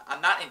I'm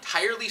not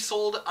entirely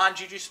sold on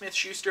Juju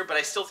Smith-Schuster, but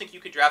I still think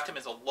you could draft him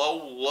as a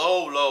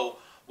low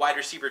wide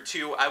receiver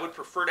 2. I would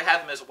prefer to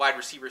have him as a wide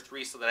receiver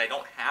 3 so that I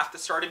don't have to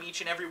start him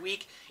each and every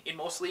week in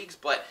most leagues.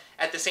 But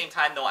at the same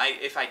time, though,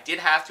 if I did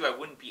have to, I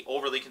wouldn't be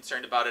overly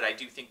concerned about it. I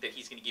do think that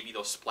he's going to give you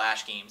those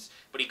splash games,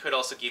 but he could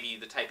also give you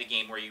the type of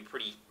game where you're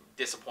pretty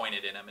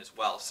disappointed in him as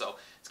well. So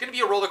it's going to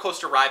be a roller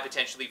coaster ride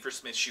potentially for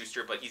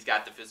Smith-Schuster, but he's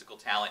got the physical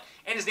talent.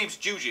 And his name's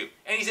Juju.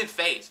 And he's in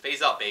phase.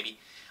 Phase up, baby.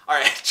 All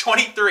right,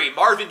 23,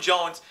 Marvin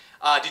Jones,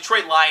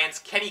 Detroit Lions.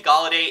 Kenny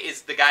Golladay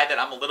is the guy that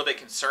I'm a little bit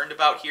concerned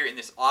about here in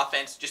this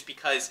offense, just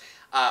because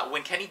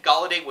when Kenny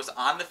Golladay was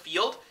on the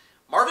field,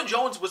 Marvin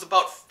Jones was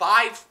about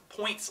 5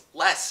 points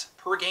less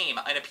per game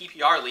in a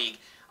PPR league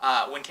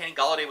when Kenny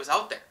Golladay was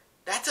out there.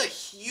 That's a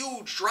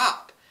huge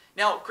drop.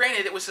 Now,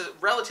 granted, it was a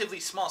relatively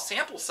small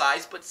sample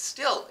size, but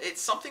still,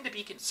 it's something to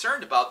be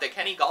concerned about that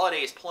Kenny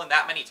Golladay is pulling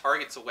that many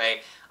targets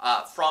away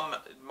from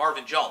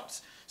Marvin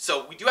Jones.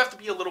 So we do have to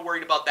be a little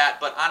worried about that,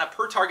 but on a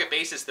per-target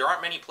basis, there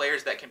aren't many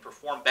players that can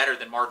perform better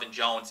than Marvin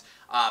Jones.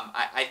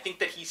 I think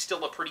that he's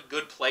still a pretty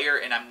good player,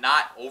 and I'm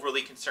not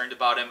overly concerned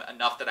about him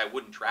enough that I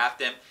wouldn't draft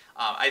him.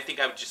 I think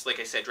I would just, like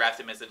I said, draft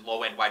him as a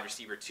low-end wide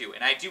receiver too,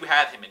 and I do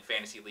have him in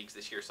fantasy leagues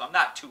this year, so I'm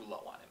not too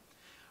low on him.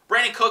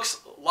 Brandon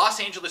Cooks,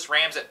 Los Angeles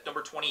Rams at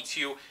number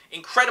 22.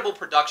 Incredible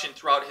production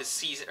throughout his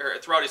season or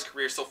throughout his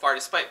career so far,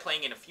 despite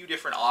playing in a few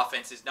different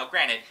offenses. Now,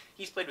 granted,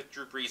 he's played with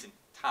Drew Brees and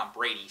Tom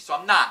Brady, so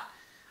I'm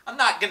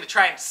not going to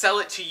try and sell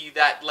it to you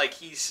that like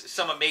he's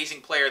some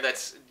amazing player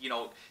that's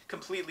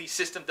completely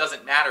system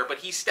doesn't matter. But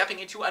he's stepping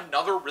into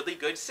another really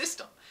good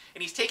system,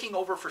 and he's taking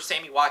over for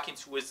Sammy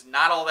Watkins, who was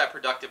not all that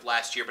productive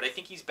last year. But I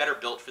think he's better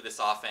built for this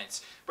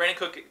offense.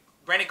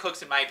 Brandon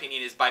Cooks, in my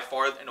opinion, is by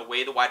far and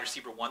away the wide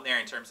receiver 1 there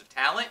in terms of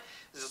talent.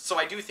 So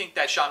I do think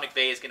that Sean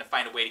McVay is going to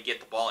find a way to get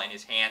the ball in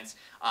his hands.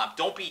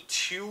 Don't be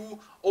too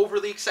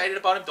overly excited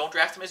about him. Don't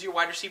draft him as your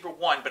wide receiver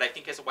 1, but I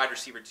think as a wide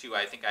receiver 2,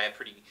 I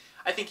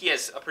think he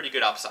has a pretty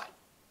good upside.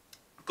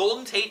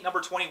 Golden Tate, number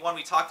 21,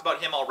 we talked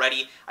about him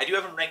already. I do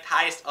have him ranked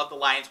highest of the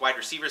Lions wide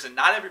receivers, and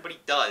not everybody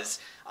does.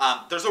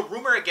 There's a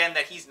rumor, again,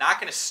 that he's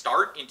not going to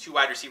start in 2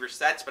 wide receiver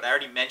sets, but I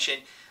already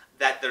mentioned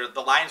that the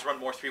Lions run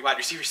more 3 wide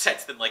receiver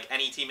sets than like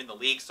any team in the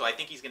league, so I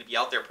think he's going to be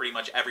out there pretty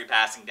much every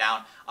passing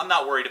down. I'm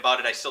not worried about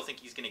it. I still think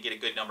he's going to get a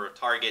good number of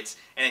targets,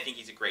 and I think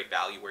he's a great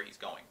value where he's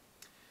going.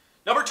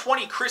 Number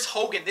 20, Chris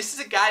Hogan. This is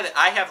a guy that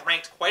I have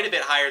ranked quite a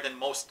bit higher than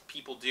most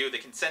people do. The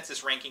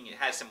consensus ranking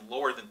has him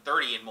lower than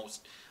 30 in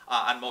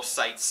on most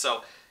sites.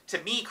 So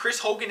to me, Chris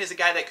Hogan is a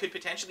guy that could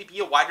potentially be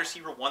a wide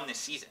receiver 1 this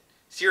season.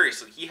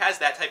 Seriously, he has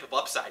that type of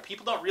upside.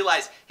 People don't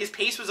realize his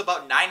pace was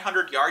about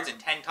 900 yards and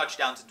 10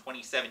 touchdowns in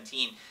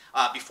 2017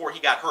 before he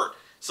got hurt.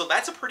 So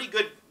that's a pretty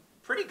good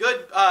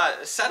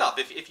setup.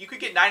 If you could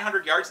get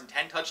 900 yards and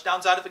 10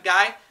 touchdowns out of a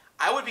guy,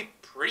 I would be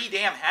pretty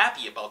damn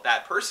happy about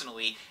that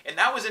personally. And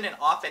that was in an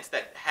offense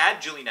that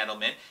had Julian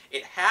Edelman.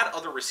 It had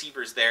other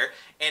receivers there.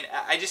 And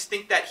I just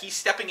think that he's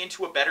stepping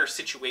into a better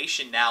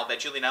situation now that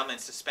Julian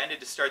Edelman's suspended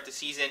to start the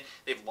season.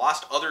 They've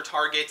lost other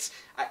targets.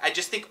 I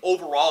just think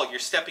overall you're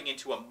stepping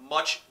into a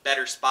much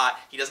better spot.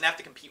 He doesn't have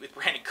to compete with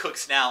Brandon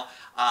Cooks now.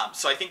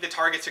 So I think the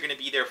targets are going to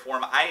be there for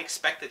him. I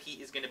expect that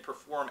he is going to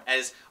perform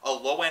as a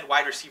low-end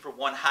wide receiver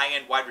 1,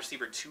 high-end wide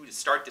receiver 2 to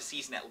start the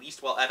season at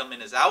least while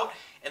Edelman is out.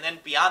 And then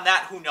beyond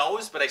that, who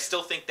knows? But I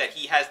still think that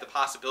he has the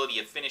possibility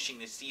of finishing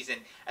this season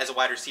as a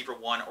wide receiver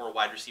 1 or a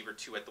wide receiver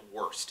 2 at the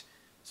worst.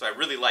 So I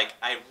really like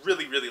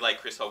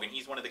Chris Hogan.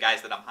 He's one of the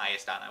guys that I'm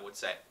highest on, I would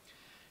say.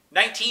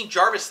 19,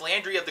 Jarvis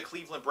Landry of the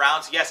Cleveland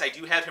Browns. Yes, I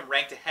do have him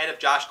ranked ahead of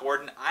Josh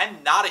Gordon.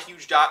 I'm not a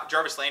huge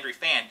Jarvis Landry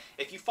fan.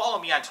 If you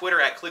follow me on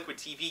Twitter at Kliquid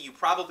TV, you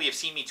probably have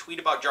seen me tweet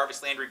about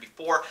Jarvis Landry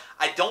before.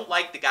 I don't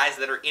like the guys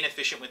that are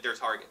inefficient with their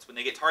targets. When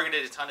they get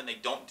targeted a ton and they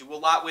don't do a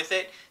lot with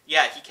it,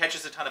 yeah, he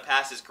catches a ton of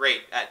passes,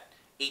 great, at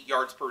 8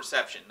 yards per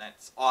reception.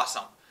 That's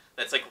awesome.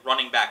 That's like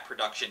running back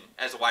production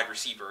as a wide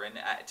receiver. And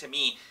to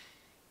me,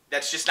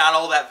 that's just not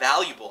all that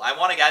valuable. I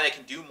want a guy that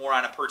can do more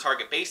on a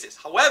per-target basis.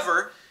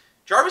 However,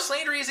 Jarvis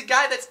Landry is a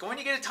guy that's going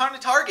to get a ton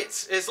of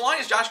targets. As long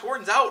as Josh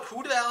Gordon's out,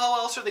 who the hell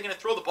else are they going to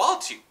throw the ball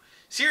to?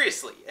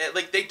 Seriously.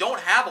 Like, they don't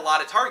have a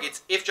lot of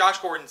targets if Josh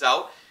Gordon's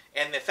out.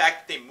 And the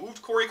fact that they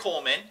moved Corey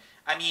Coleman,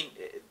 I mean,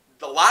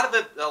 a lot of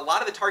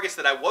the targets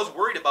that I was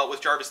worried about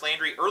with Jarvis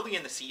Landry early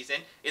in the season,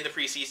 in the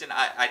preseason,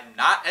 I'm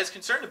not as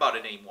concerned about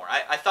it anymore.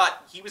 I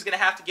thought he was going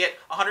to have to get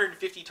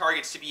 150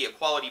 targets to be a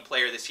quality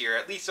player this year,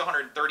 at least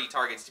 130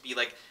 targets to be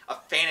like a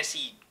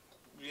fantasy,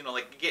 you know,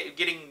 like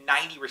getting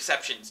 90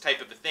 receptions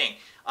type of a thing.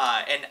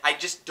 And I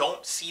just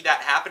don't see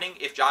that happening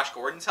if Josh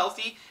Gordon's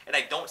healthy, and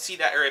I don't see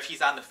that, or if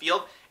he's on the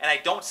field, and I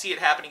don't see it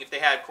happening if they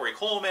had Corey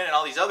Coleman and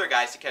all these other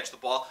guys to catch the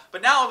ball.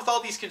 But now with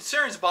all these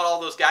concerns about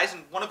all those guys,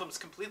 and one of them's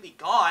completely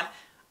gone,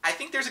 I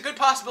think there's a good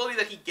possibility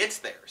that he gets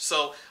there.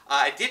 So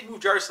I did move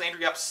Jarvis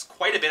Landry up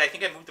quite a bit. I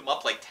think I moved him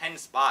up like 10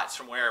 spots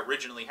from where I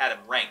originally had him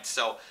ranked.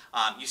 So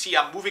you see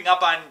I'm moving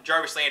up on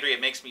Jarvis Landry. It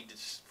makes me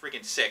just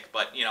freaking sick,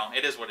 but you know,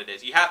 it is what it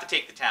is. You have to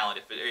take the talent,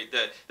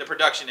 the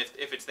production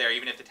if it's there,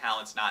 even if the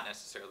talent's not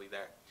necessarily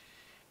there.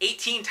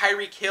 18,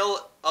 Tyreek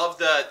Hill of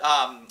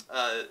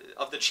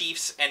the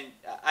Chiefs, and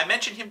I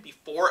mentioned him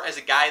before as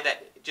a guy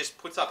that just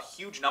puts up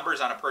huge numbers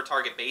on a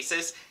per-target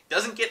basis.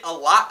 Doesn't get a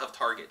lot of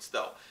targets,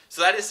 though.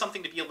 So that is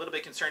something to be a little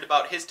bit concerned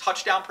about. His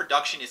touchdown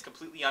production is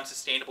completely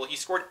unsustainable. He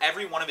scored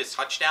every one of his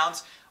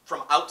touchdowns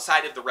from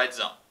outside of the red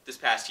zone this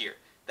past year.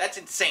 That's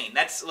insane.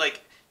 That's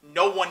like,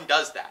 no one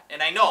does that.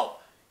 And I know,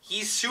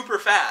 he's super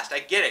fast. I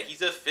get it.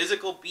 He's a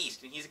physical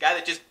beast, and he's a guy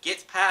that just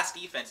gets past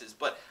defenses.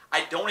 But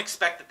I don't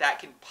expect that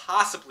can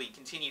possibly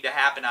continue to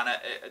happen on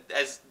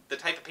as the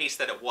type of pace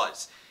that it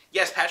was.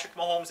 Yes, Patrick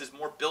Mahomes is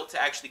more built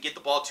to actually get the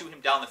ball to him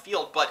down the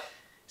field, but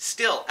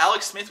still,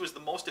 Alex Smith was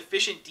the most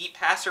efficient deep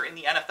passer in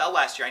the NFL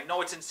last year. I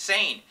know it's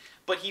insane,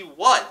 but he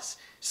was.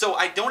 So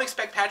I don't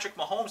expect Patrick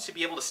Mahomes to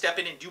be able to step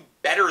in and do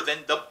better than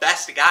the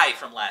best guy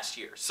from last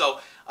year.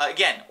 So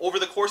again, over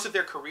the course of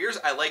their careers,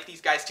 I like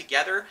these guys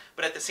together,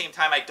 but at the same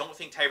time, I don't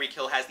think Tyreek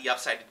Hill has the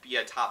upside to be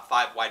a top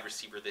 5 wide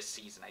receiver this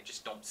season. I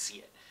just don't see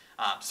it.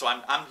 So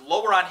I'm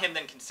lower on him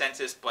than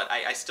consensus, but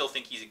I still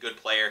think he's a good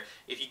player.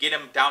 If you get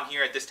him down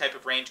here at this type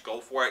of range, go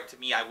for it. To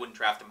me, I wouldn't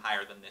draft him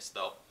higher than this,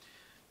 though.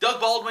 Doug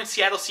Baldwin,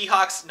 Seattle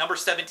Seahawks, number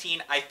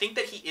 17. I think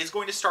that he is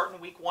going to start in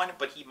week 1,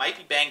 but he might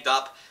be banged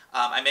up.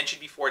 I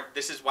mentioned before,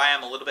 this is why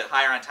I'm a little bit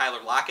higher on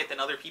Tyler Lockett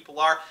than other people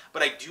are,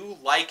 but I do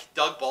like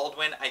Doug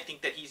Baldwin. I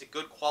think that he's a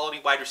good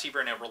quality wide receiver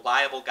and a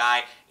reliable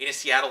guy in a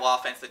Seattle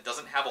offense that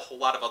doesn't have a whole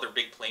lot of other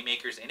big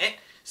playmakers in it.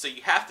 So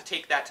you have to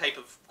take that type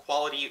of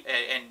quality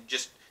and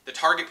just the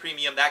target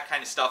premium, that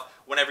kind of stuff,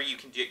 whenever you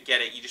can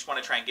get it. You just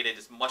want to try and get it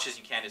as much as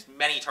you can, as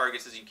many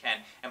targets as you can,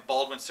 and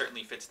Baldwin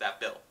certainly fits that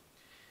bill.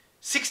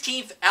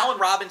 16th, Allen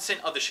Robinson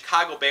of the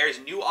Chicago Bears.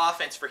 New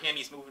offense for him.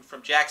 He's moving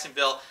from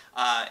Jacksonville,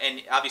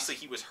 and obviously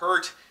he was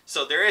hurt,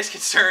 so there is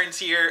concerns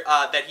here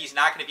that he's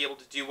not going to be able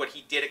to do what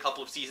he did a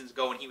couple of seasons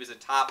ago when he was a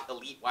top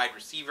elite wide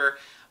receiver.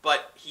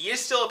 But he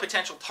is still a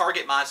potential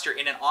target monster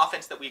in an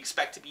offense that we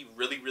expect to be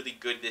really, really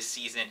good this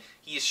season.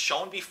 He has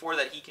shown before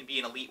that he can be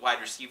an elite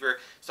wide receiver.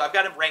 So I've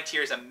got him ranked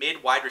here as a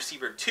mid wide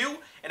receiver 2,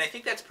 and I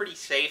think that's pretty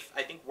safe.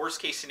 I think worst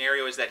case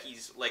scenario is that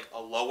he's like a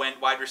low end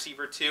wide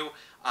receiver 2,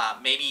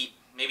 maybe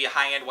a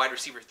high end wide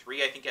receiver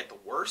 3, I think at the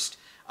worst,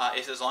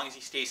 as long as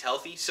he stays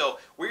healthy. So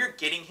where you're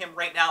getting him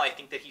right now, I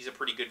think that he's a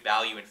pretty good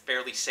value and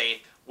fairly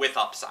safe with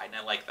upside, and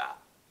I like that.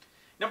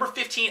 Number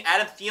 15,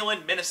 Adam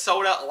Thielen,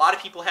 Minnesota. A lot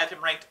of people have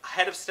him ranked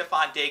ahead of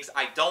Stephon Diggs.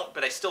 I don't,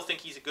 but I still think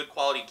he's a good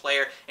quality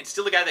player and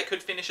still a guy that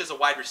could finish as a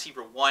wide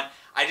receiver 1.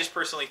 I just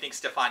personally think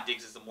Stephon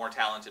Diggs is a more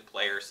talented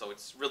player, so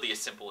it's really as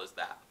simple as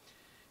that.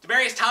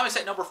 Demaryius Thomas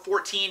at number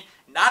 14,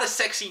 not a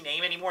sexy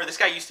name anymore. This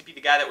guy used to be the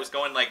guy that was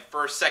going like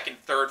first, second,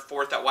 third,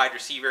 fourth at wide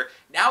receiver.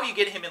 Now you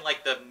get him in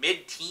like the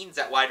mid-teens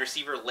at wide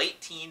receiver, late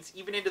teens,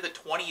 even into the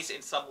 20s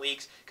in some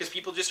leagues, because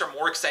people just are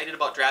more excited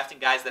about drafting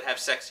guys that have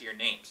sexier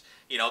names.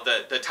 You know,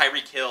 the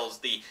Tyreek Hills,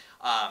 the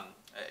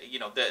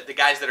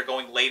guys that are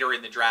going later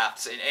in the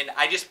drafts. And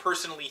I just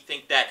personally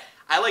think that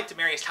I like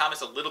Demaryius Thomas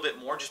a little bit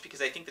more just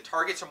because I think the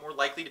targets are more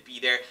likely to be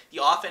there.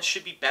 The offense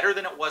should be better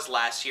than it was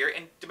last year,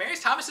 and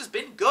Demaryius Thomas has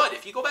been good.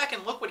 If you go back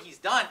and look what he's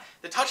done,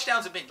 the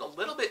touchdowns have been a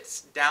little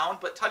bit down,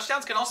 but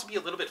touchdowns can also be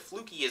a little bit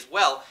fluky as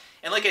well.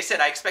 And like I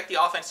said, I expect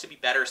the offense to be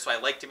better, so I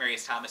like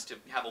Demaryius Thomas to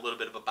have a little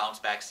bit of a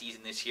bounce-back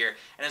season this year.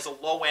 And as a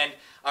low-end,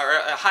 or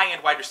a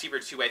high-end wide receiver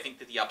too, I think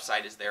that the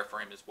upside is there for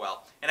him as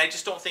well. And I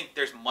just don't think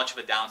there's much of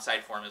a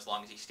downside for him as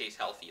long as he stays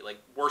healthy. Like,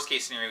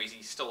 worst-case scenario is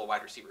he's still a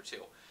wide receiver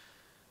too.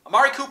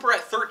 Amari Cooper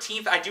at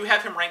 13th, I do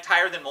have him ranked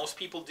higher than most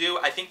people do.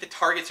 I think the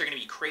targets are going to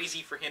be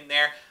crazy for him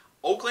there.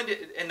 Oakland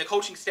and the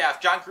coaching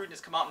staff, John Gruden has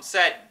come out and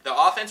said the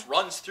offense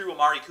runs through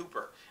Amari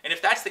Cooper. And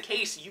if that's the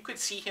case, you could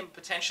see him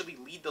potentially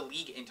lead the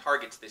league in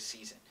targets this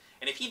season.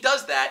 And if he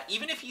does that,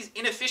 even if he's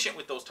inefficient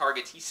with those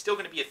targets, he's still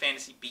going to be a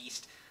fantasy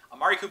beast.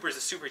 Amari Cooper is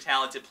a super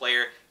talented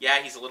player.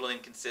 Yeah, he's a little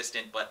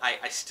inconsistent, but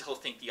I still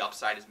think the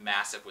upside is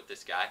massive with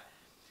this guy.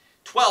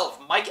 12,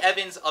 Mike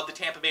Evans of the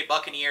Tampa Bay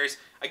Buccaneers.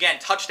 Again,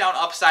 touchdown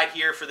upside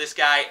here for this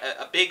guy,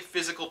 a big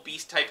physical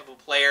beast type of a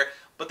player.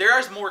 But there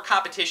is more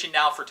competition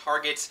now for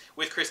targets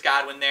with Chris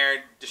Godwin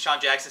there. Deshaun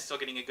Jackson still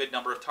getting a good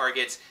number of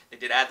targets. They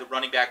did add the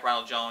running back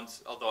Ronald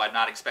Jones, although I'm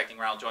not expecting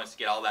Ronald Jones to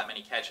get all that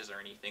many catches or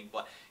anything.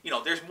 But you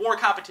know, there's more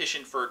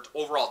competition for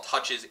overall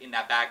touches in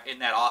that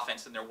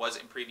offense than there was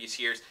in previous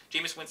years.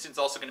 Jameis Winston's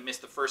also going to miss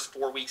the first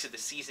 4 weeks of the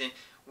season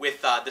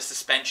with the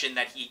suspension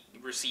that he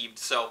received.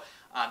 So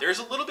there's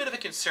a little bit of a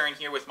concern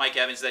here with Mike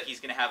Evans that he's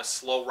going to have a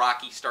slow,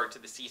 rocky start to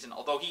the season,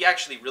 although he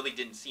actually really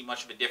didn't see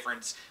much of a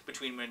difference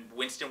between when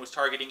Winston was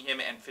targeting him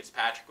and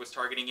Fitzpatrick was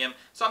targeting him.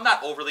 So I'm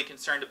not overly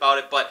concerned about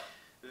it, but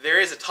there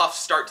is a tough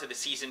start to the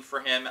season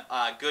for him.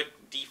 Good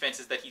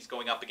defenses that he's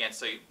going up against,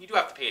 so you do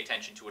have to pay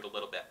attention to it a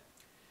little bit.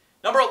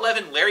 Number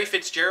 11, Larry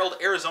Fitzgerald,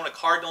 Arizona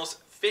Cardinals.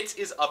 Fitz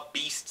is a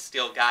beast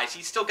still, guys.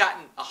 He's still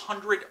gotten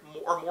 100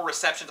 or more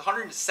receptions,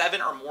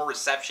 107 or more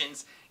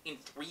receptions in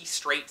 3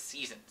 straight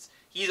seasons.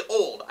 He's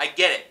old. I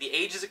get it. The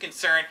age is a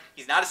concern.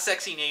 He's not a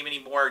sexy name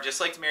anymore,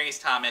 just like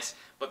Demaryius Thomas.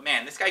 But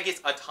man, this guy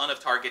gets a ton of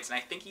targets, and I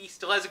think he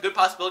still has a good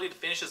possibility to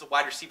finish as a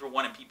wide receiver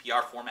 1 in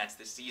PPR formats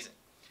this season.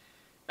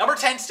 Number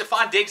 10,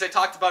 Stephon Diggs. I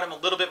talked about him a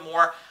little bit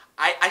more.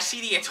 I see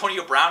the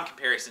Antonio Brown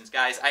comparisons,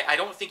 guys. I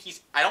don't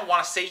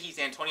want to say he's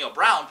Antonio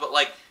Brown, but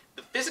like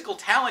the physical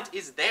talent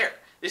is there.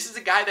 This is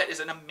a guy that is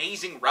an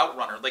amazing route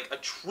runner, like a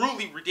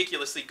truly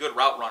ridiculously good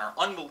route runner,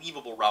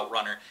 unbelievable route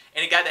runner,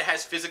 and a guy that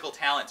has physical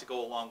talent to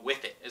go along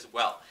with it as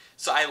well.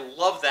 So I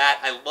love that.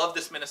 I love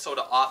this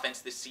Minnesota offense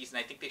this season.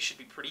 I think they should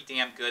be pretty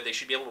damn good. They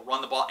should be able to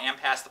run the ball and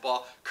pass the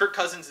ball. Kirk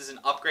Cousins is an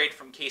upgrade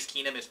from Case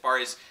Keenum as far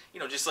as, you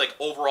know, just like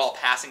overall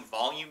passing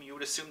volume. You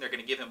would assume they're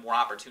going to give him more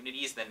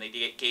opportunities than they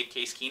gave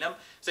Case Keenum.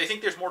 So I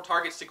think there's more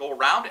targets to go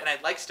around, and I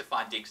like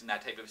Stephon Diggs in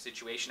that type of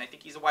situation. I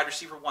think he's a wide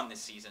receiver 1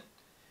 this season.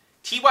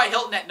 T.Y.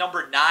 Hilton at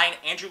number 9.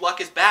 Andrew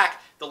Luck is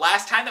back. The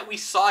last time that we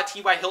saw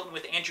T.Y. Hilton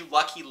with Andrew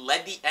Luck, he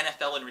led the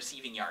NFL in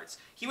receiving yards.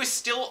 He was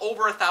still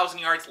over 1,000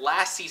 yards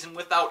last season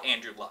without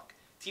Andrew Luck.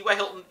 T.Y.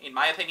 Hilton, in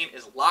my opinion,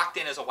 is locked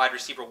in as a wide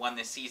receiver 1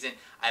 this season.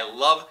 I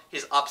love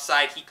his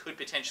upside. He could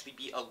potentially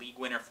be a league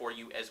winner for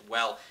you as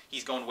well.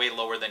 He's going way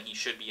lower than he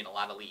should be in a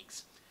lot of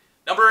leagues.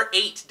 Number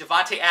 8,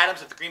 Devontae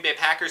Adams of the Green Bay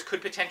Packers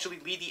could potentially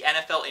lead the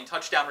NFL in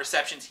touchdown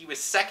receptions. He was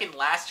second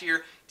last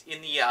year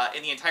in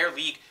the entire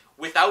league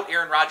without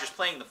Aaron Rodgers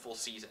playing the full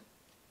season.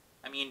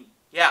 I mean,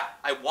 yeah,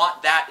 I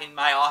want that in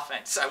my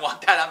offense. I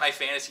want that on my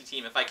fantasy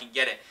team if I can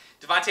get it.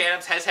 Devontae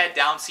Adams has had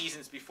down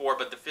seasons before,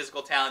 but the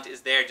physical talent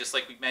is there, just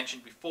like we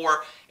mentioned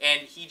before,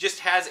 and he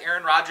just has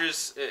Aaron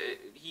Rodgers.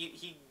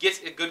 He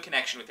gets a good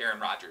connection with Aaron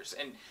Rodgers,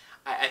 and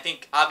I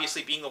think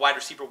obviously being the wide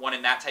receiver 1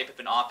 in that type of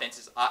an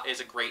offense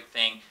is a great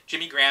thing.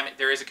 Jimmy Graham,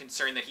 there is a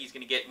concern that he's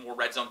going to get more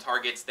red zone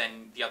targets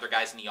than the other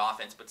guys in the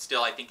offense, but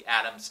still I think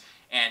Adams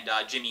and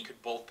Jimmy could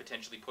both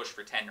potentially push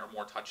for 10 or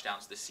more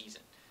touchdowns this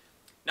season.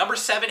 Number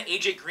 7,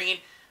 AJ Green.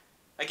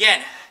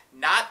 Again,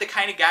 not the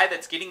kind of guy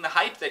that's getting the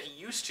hype that he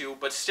used to,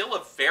 but still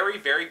a very,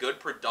 very good,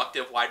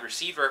 productive wide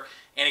receiver,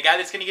 and a guy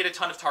that's going to get a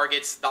ton of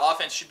targets. The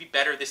offense should be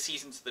better this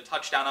season, so the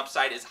touchdown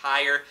upside is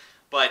higher.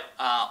 But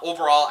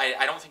overall,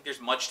 I don't think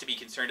there's much to be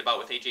concerned about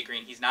with AJ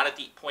Green. He's not at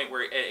the point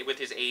where, with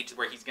his age,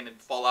 where he's going to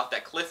fall off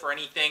that cliff or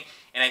anything.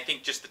 And I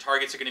think just the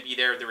targets are going to be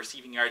there, the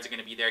receiving yards are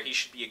going to be there. He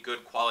should be a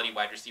good quality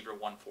wide receiver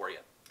 1 for you.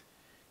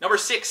 Number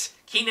 6,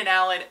 Keenan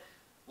Allen,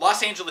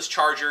 Los Angeles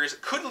Chargers,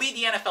 could lead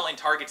the NFL in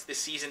targets this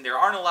season. There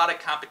aren't a lot of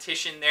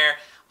competition there.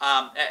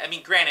 I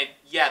mean, granted,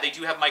 yeah, they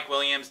do have Mike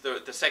Williams,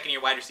 the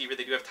second-year wide receiver.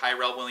 They do have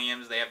Tyrell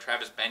Williams. They have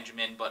Travis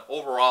Benjamin. But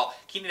overall,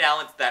 Keenan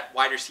Allen's that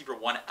wide receiver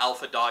 1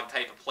 alpha dog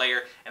type of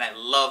player, and I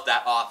love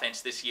that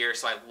offense this year,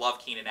 so I love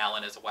Keenan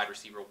Allen as a wide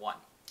receiver 1.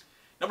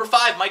 Number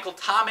 5, Michael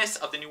Thomas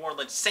of the New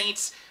Orleans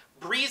Saints.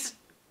 Breeze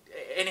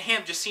and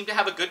him just seem to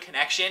have a good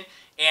connection.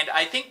 And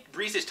I think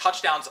Brees'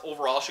 touchdowns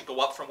overall should go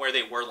up from where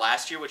they were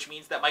last year, which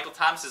means that Michael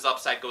Thomas's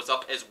upside goes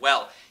up as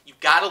well. You've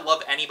got to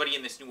love anybody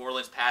in this New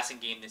Orleans passing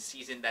game this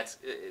season. That's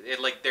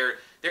like their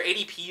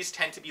ADPs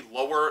tend to be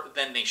lower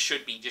than they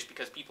should be just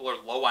because people are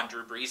low on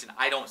Drew Brees, and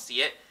I don't see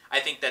it. I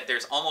think that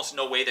there's almost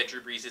no way that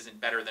Drew Brees isn't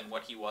better than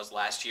what he was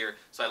last year.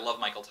 So I love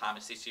Michael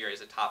Thomas this year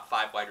as a top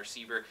 5 wide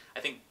receiver. I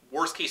think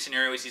worst case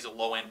scenario is he's a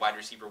low-end wide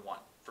receiver 1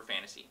 for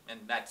fantasy, and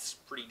that's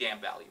pretty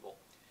damn valuable.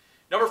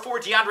 Number 4,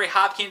 DeAndre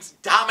Hopkins,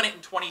 dominant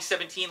in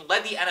 2017,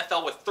 led the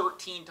NFL with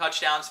 13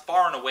 touchdowns,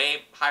 far and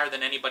away higher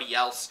than anybody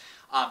else.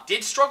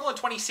 Did struggle in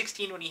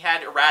 2016 when he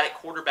had erratic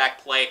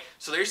quarterback play,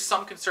 so there's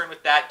some concern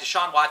with that.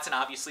 Deshaun Watson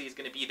obviously is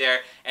going to be there,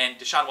 and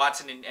Deshaun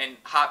Watson and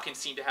Hopkins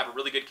seem to have a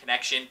really good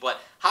connection,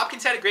 but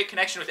Hopkins had a great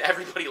connection with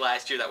everybody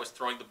last year that was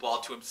throwing the ball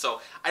to him,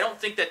 so I don't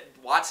think that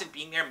Watson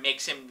being there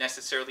makes him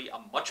necessarily a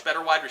much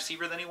better wide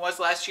receiver than he was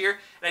last year,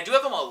 and I do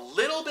have him a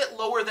little bit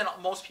lower than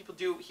most people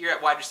do here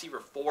at wide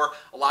receiver 4.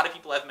 A lot of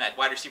people have him at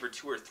wide receiver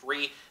 2 or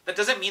 3. That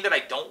doesn't mean that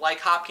I don't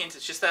like Hopkins,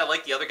 it's just that I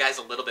like the other guys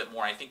a little bit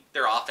more. I think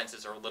their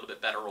offenses are a little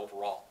bit better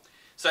overall.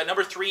 So at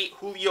number 3,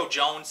 Julio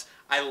Jones.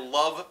 I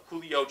love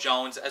Julio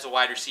Jones as a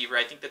wide receiver.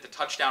 I think that the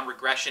touchdown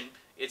regression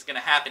is going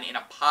to happen in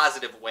a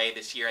positive way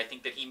this year. I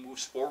think that he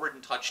moves forward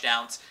in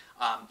touchdowns.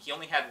 He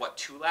only had,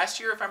 2 last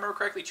year, if I remember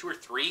correctly, 2 or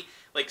 3.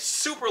 Like,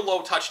 super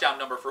low touchdown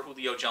number for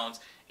Julio Jones.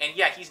 And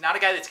yeah, he's not a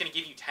guy that's going to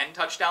give you 10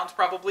 touchdowns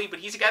probably, but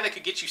he's a guy that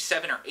could get you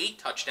 7 or 8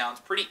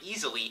 touchdowns pretty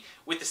easily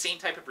with the same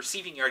type of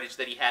receiving yardage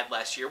that he had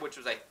last year, which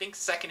was, I think,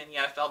 2nd in the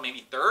NFL,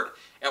 maybe 3rd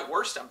at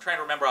worst. I'm trying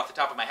to remember off the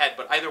top of my head,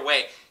 but either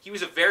way, he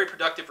was a very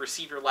productive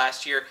receiver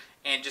last year,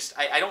 and just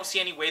I don't see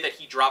any way that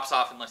he drops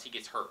off unless he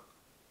gets hurt.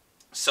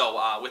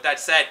 So with that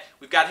said,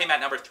 we've got him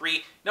at number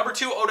 3. Number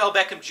 2, Odell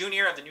Beckham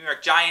Jr. of the New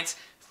York Giants.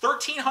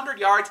 1,300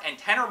 yards and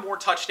 10 or more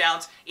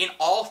touchdowns in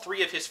all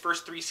 3 of his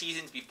first 3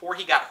 seasons before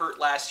he got hurt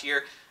last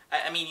year.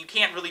 I mean, you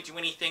can't really do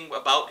anything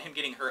about him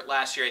getting hurt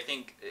last year. I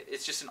think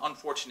it's just an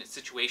unfortunate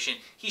situation.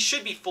 He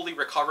should be fully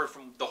recovered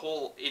from the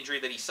whole injury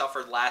that he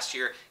suffered last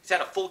year. He's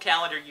had a full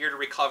calendar year to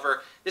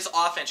recover. This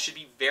offense should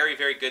be very,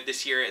 very good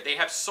this year. They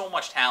have so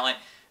much talent.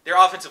 Their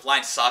offensive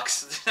line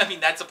sucks. I mean,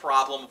 that's a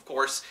problem, of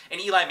course.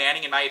 And Eli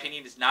Manning, in my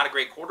opinion, is not a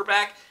great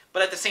quarterback.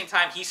 But at the same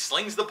time, he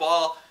slings the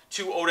ball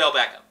to Odell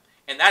Beckham.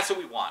 And that's what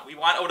we want. We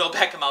want Odell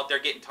Beckham out there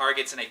getting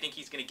targets, and I think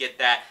he's going to get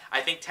that.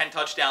 I think 10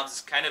 touchdowns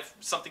is kind of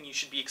something you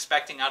should be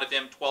expecting out of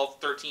him. 12,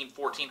 13,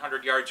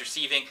 1,400 yards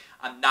receiving.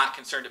 I'm not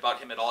concerned about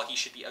him at all. He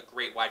should be a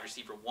great wide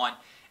receiver 1.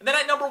 And then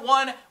at number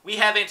 1, we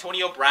have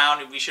Antonio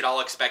Brown, and we should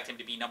all expect him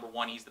to be number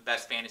 1. He's the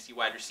best fantasy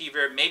wide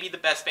receiver, maybe the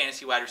best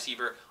fantasy wide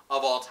receiver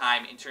of all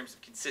time in terms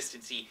of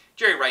consistency.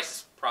 Jerry Rice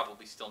is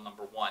probably still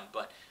number 1,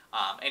 but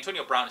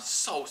Antonio Brown is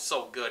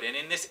so good. And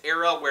in this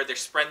era where they're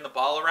spreading the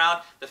ball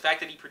around, the fact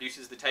that he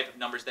produces the type of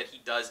numbers that he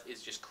does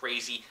is just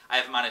crazy. I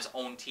have him on his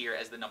own tier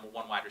as the number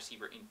 1 wide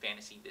receiver in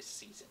fantasy this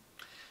season.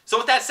 So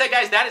with that said,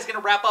 guys, that is going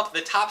to wrap up the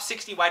top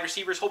 60 wide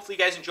receivers. Hopefully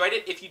you guys enjoyed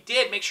it. If you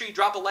did, make sure you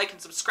drop a like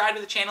and subscribe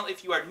to the channel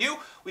if you are new.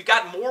 We've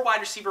got more wide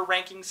receiver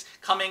rankings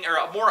coming,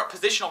 or more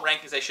positional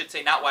rankings, I should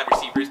say, not wide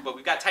receivers, but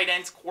we've got tight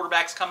ends,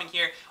 quarterbacks coming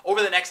here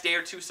over the next day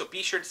or 2, so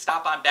be sure to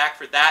stop on back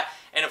for that.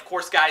 And of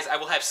course, guys, I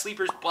will have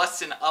sleepers,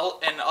 busts, and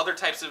other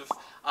types of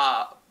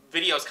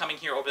videos coming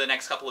here over the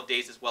next couple of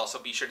days as well, so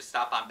be sure to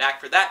stop on back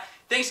for that.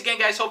 Thanks again,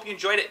 guys. Hope you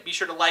enjoyed it. Be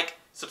sure to like,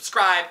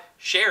 subscribe,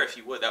 share if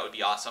you would. That would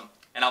be awesome.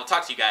 And I'll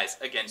talk to you guys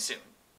again soon.